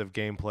seconds of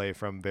gameplay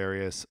from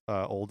various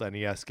old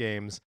NES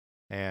games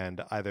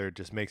and either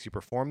just makes you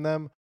perform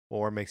them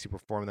or makes you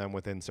perform them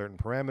within certain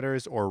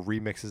parameters or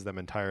remixes them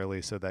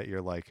entirely so that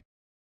you're like,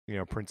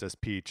 Princess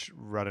Peach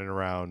running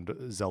around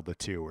Zelda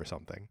 2 or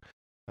something.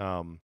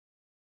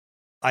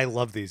 I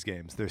love these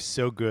games. They're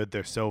so good.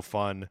 They're so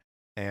fun.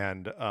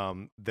 And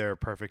they're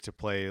perfect to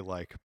play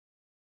like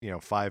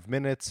 5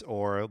 minutes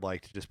or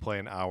like to just play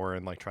an hour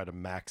and like try to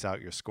max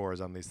out your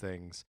scores on these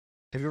things.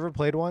 Have you ever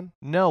played one?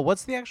 No.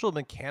 What's the actual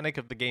mechanic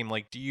of the game?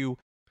 Like, do you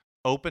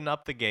open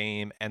up the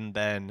game and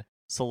then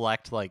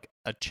select like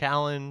a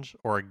challenge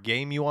or a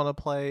game you want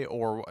to play,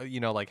 or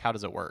like how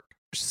does it work?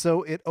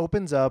 So it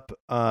opens up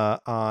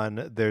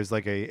there's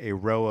like a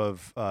row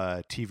of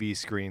TV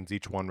screens,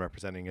 each one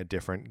representing a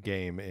different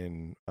game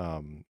in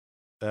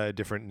a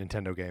different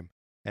Nintendo game.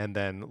 And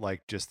then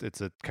like just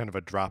it's a kind of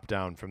a drop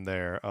down from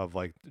there of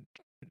like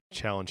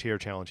challenge here,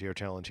 challenge here,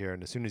 challenge here.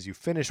 And as soon as you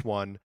finish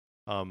one,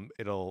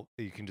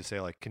 you can just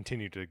say like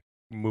continue to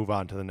move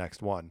on to the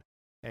next one.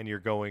 And you're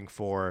going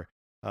for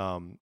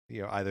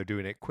either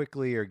doing it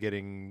quickly or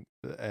getting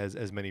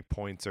as many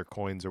points or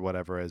coins or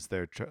whatever as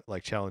they're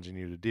like challenging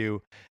you to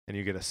do. And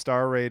you get a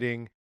star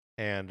rating.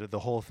 And the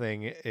whole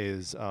thing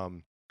is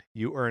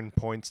you earn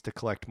points to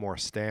collect more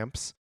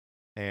stamps.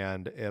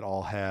 And it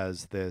all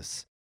has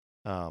this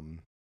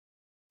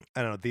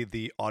I don't know,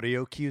 the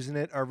audio cues in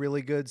it are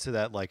really good so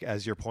that like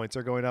as your points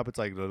are going up it's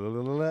like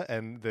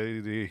and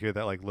you hear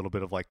that like little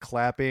bit of like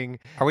clapping.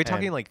 Are we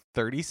talking like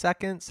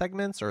 30-second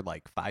segments or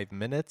like 5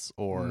 minutes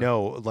or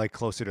no, like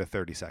closer to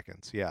 30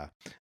 seconds. Yeah.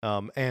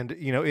 And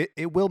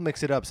it will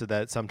mix it up so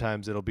that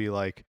sometimes it'll be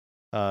like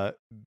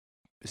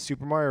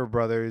Super Mario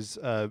Brothers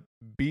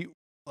beat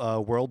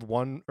World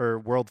 1 or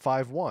World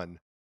 5-1.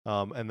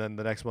 And then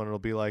the next one it'll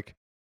be like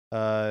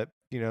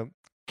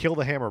kill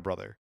the Hammer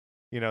Brother.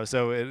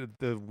 So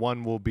the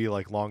one will be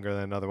like longer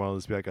than another one. It'll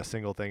just be like a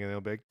single thing, and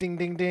it'll be like ding,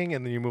 ding, ding,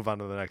 and then you move on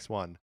to the next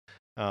one.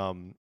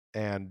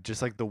 And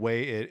just like the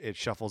way it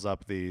shuffles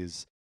up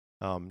these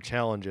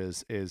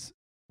challenges is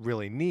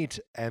really neat.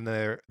 And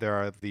there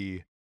are I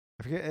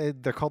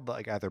forget, they're called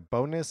like either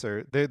bonus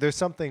or there's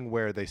something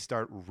where they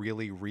start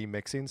really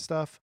remixing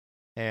stuff.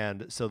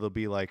 And so there'll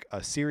be like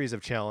a series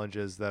of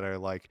challenges that are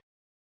like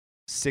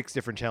 6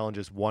 different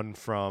challenges, one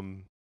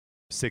from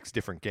 6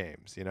 different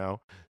games.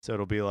 So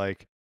it'll be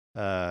like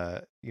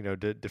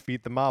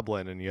defeat the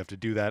Moblin, and you have to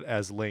do that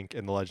as Link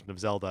in The Legend of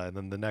Zelda. And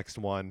then the next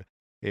one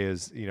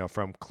is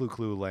from Clu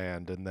Clu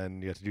Land, and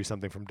then you have to do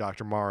something from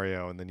Dr.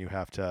 Mario, and then you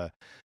have to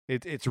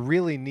it's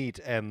really neat.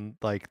 And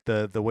like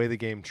the way the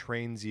game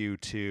trains you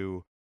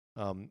to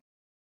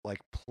like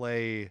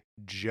play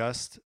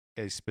just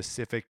a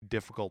specific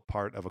difficult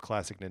part of a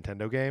classic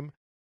Nintendo game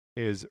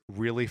is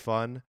really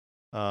fun.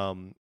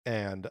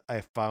 And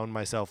I found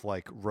myself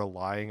like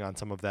relying on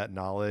some of that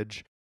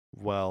knowledge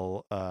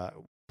while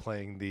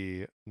playing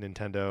the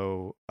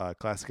Nintendo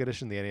Classic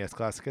Edition, the NES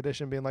Classic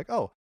Edition, being like,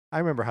 oh, I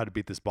remember how to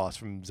beat this boss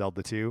from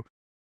Zelda 2.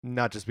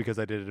 Not just because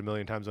I did it a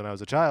million times when I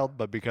was a child,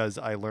 but because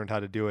I learned how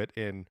to do it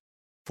in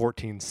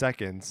 14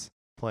 seconds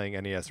playing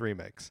NES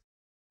Remix.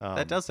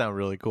 That does sound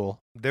really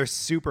cool. They're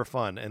super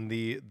fun, and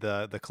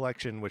the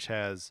collection, which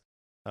has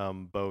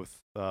both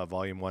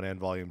Volume 1 and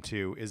Volume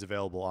 2, is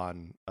available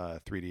on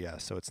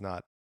 3DS, so it's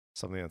not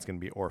something that's going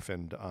to be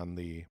orphaned on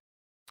the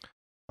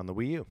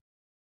Wii U.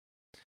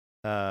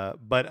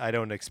 But I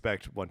don't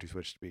expect 1-2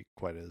 Switch to be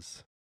quite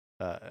as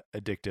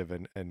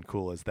addictive and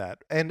cool as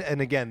that. And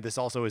again, this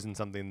also isn't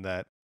something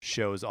that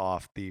shows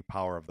off the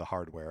power of the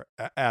hardware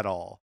at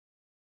all.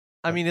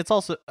 I mean, it's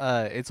also,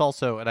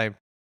 and I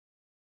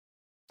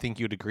think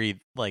you'd agree,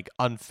 like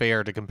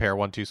unfair to compare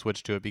 1-2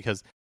 Switch to it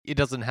because it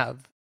doesn't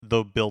have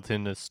the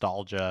built-in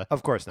nostalgia,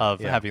 of course, not. of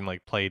having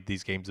like played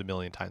these games a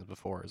million times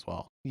before as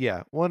well.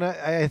 Yeah, well,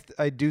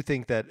 I do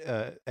think that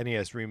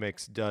NES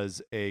Remix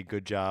does a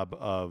good job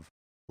of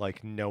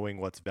like knowing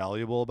what's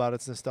valuable about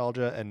its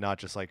nostalgia and not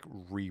just like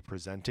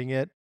representing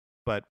it,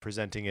 but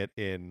presenting it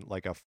in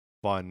like a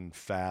fun,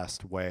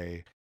 fast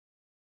way.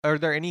 Are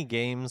there any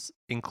games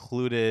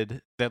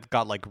included that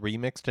got like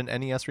remixed in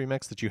NES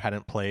Remix that you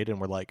hadn't played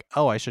and were like,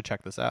 oh, I should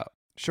check this out?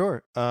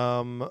 Sure.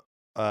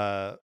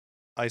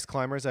 Ice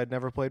Climbers I'd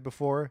never played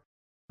before.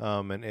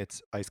 And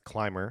it's Ice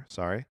Climber,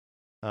 sorry.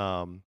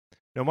 No,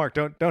 Mark,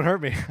 don't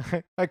hurt me.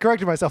 I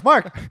corrected myself.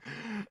 Mark.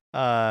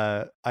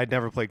 I'd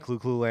never played Clu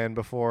Clu Land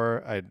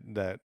before.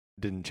 That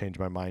didn't change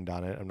my mind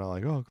on it. I'm not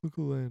like, oh, Clu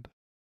Clu Land.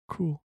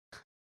 Cool.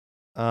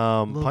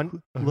 Love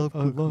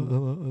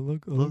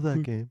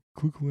that game.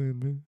 Clu Clu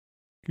Land, man.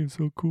 Game's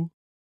so cool.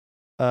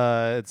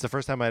 It's the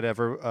first time I'd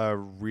ever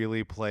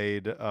really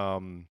played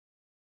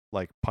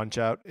like Punch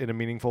Out in a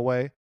meaningful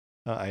way.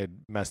 I had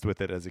messed with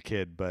it as a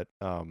kid, but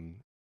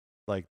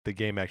like the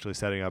game actually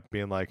setting up,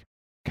 being like,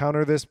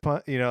 counter this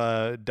punch,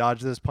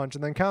 dodge this punch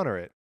and then counter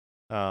it.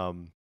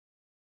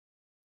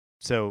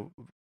 So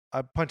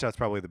Punch Out's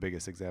probably the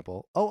biggest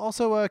example. Oh,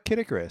 also Kid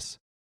Icarus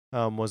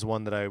was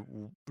one that I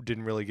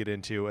didn't really get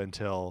into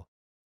until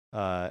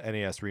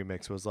NES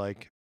Remix was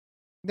like,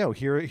 no,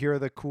 here are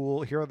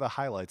the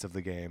highlights of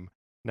the game.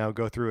 Now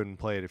go through it and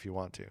play it if you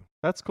want to.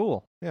 That's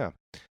cool. Yeah.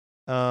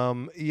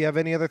 You have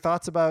any other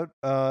thoughts about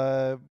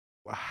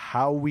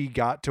how we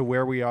got to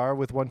where we are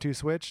with 1-2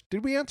 Switch?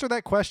 Did we answer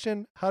that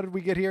question? How did we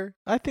get here?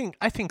 I think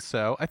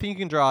so. I think you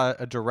can draw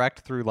a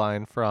direct through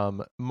line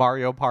from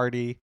Mario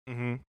Party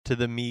to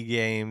the Mii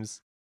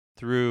games,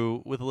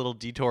 through with a little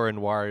detour in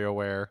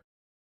WarioWare,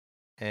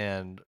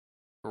 and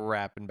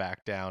wrapping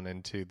back down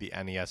into the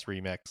NES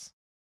Remix.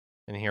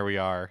 And here we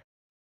are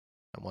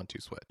on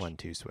 1-2 Switch.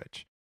 1-2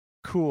 Switch.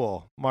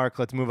 Cool. Mark,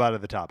 let's move out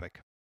of the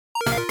topic.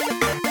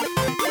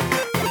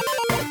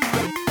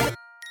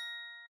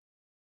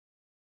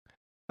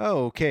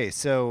 Okay,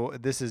 so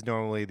this is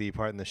normally the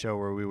part in the show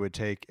where we would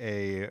take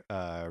a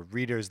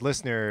reader's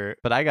listener.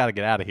 But I got to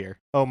get out of here.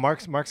 Oh,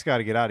 Mark's got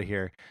to get out of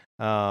here.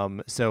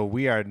 So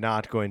we are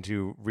not going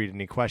to read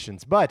any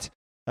questions. But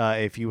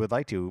if you would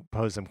like to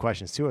pose some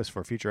questions to us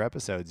for future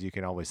episodes, you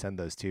can always send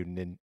those to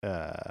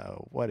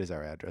what is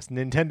our address?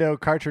 Nintendo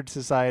Cartridge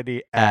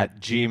Society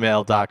at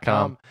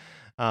gmail.com.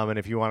 And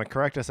if you want to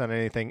correct us on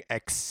anything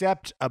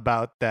except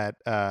about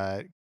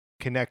that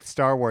Connect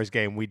Star Wars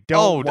game, we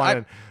don't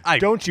want to.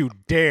 Don't you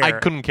dare! I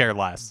couldn't care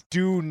less.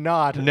 Do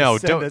not send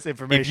us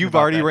information. If you've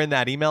already written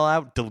that email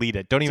out, delete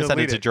it. Don't even send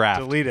it to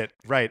draft. Delete it,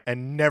 right?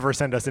 And never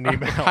send us an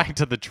email. Right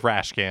to the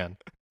trash can.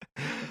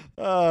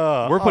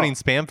 We're putting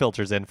spam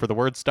filters in for the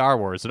word Star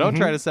Wars, so don't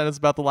try to send us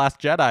about The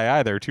Last Jedi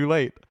either. Too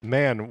late.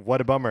 Man,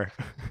 what a bummer.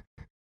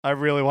 I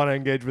really want to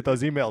engage with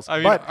those emails. I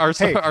mean, but our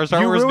Star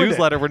Wars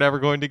newsletter we're never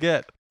going to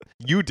get.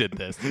 You did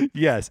this.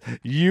 Yes,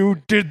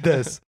 you did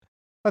this.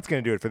 That's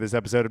going to do it for this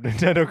episode of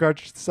Nintendo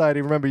Cartridge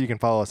Society. Remember, you can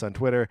follow us on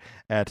Twitter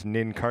at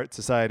NinCart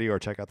Society, or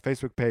check out the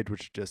Facebook page,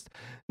 which is just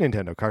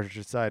Nintendo Cartridge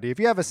Society. If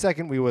you have a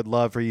second, we would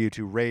love for you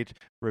to rate,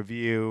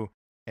 review,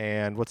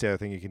 and what's the other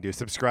thing you can do?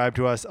 Subscribe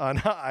to us on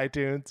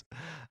iTunes.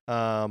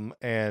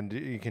 And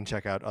you can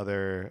check out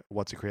other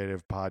What's a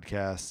Creative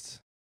Podcast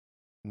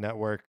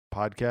Network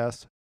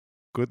podcasts.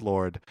 Good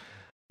Lord.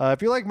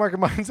 If you like Mark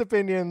and Mine's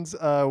opinions,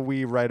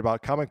 we write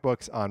about comic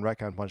books on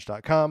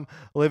retconpunch.com.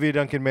 Olivia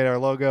Duncan made our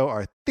logo.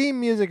 Our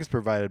theme music is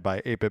provided by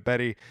 8-Bit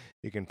Betty.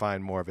 You can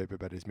find more of 8-Bit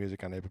Betty's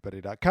music on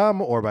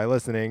 8bitbetty.com or by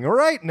listening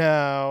right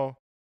now.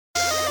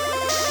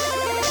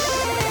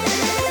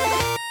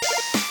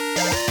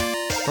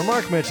 For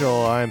Mark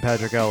Mitchell, I'm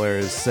Patrick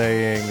Ellers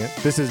saying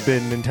this has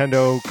been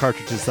Nintendo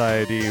Cartridge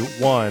Society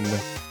 1,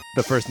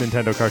 the first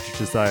Nintendo Cartridge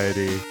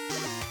Society,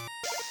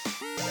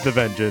 The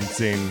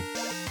Vengeancing.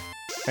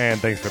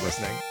 And thanks for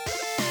listening.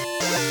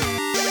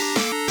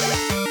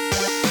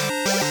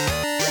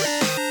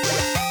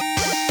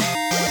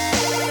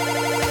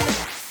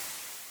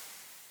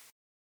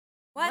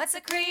 What's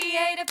That's a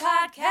Creative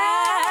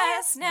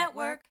Podcast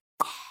Network.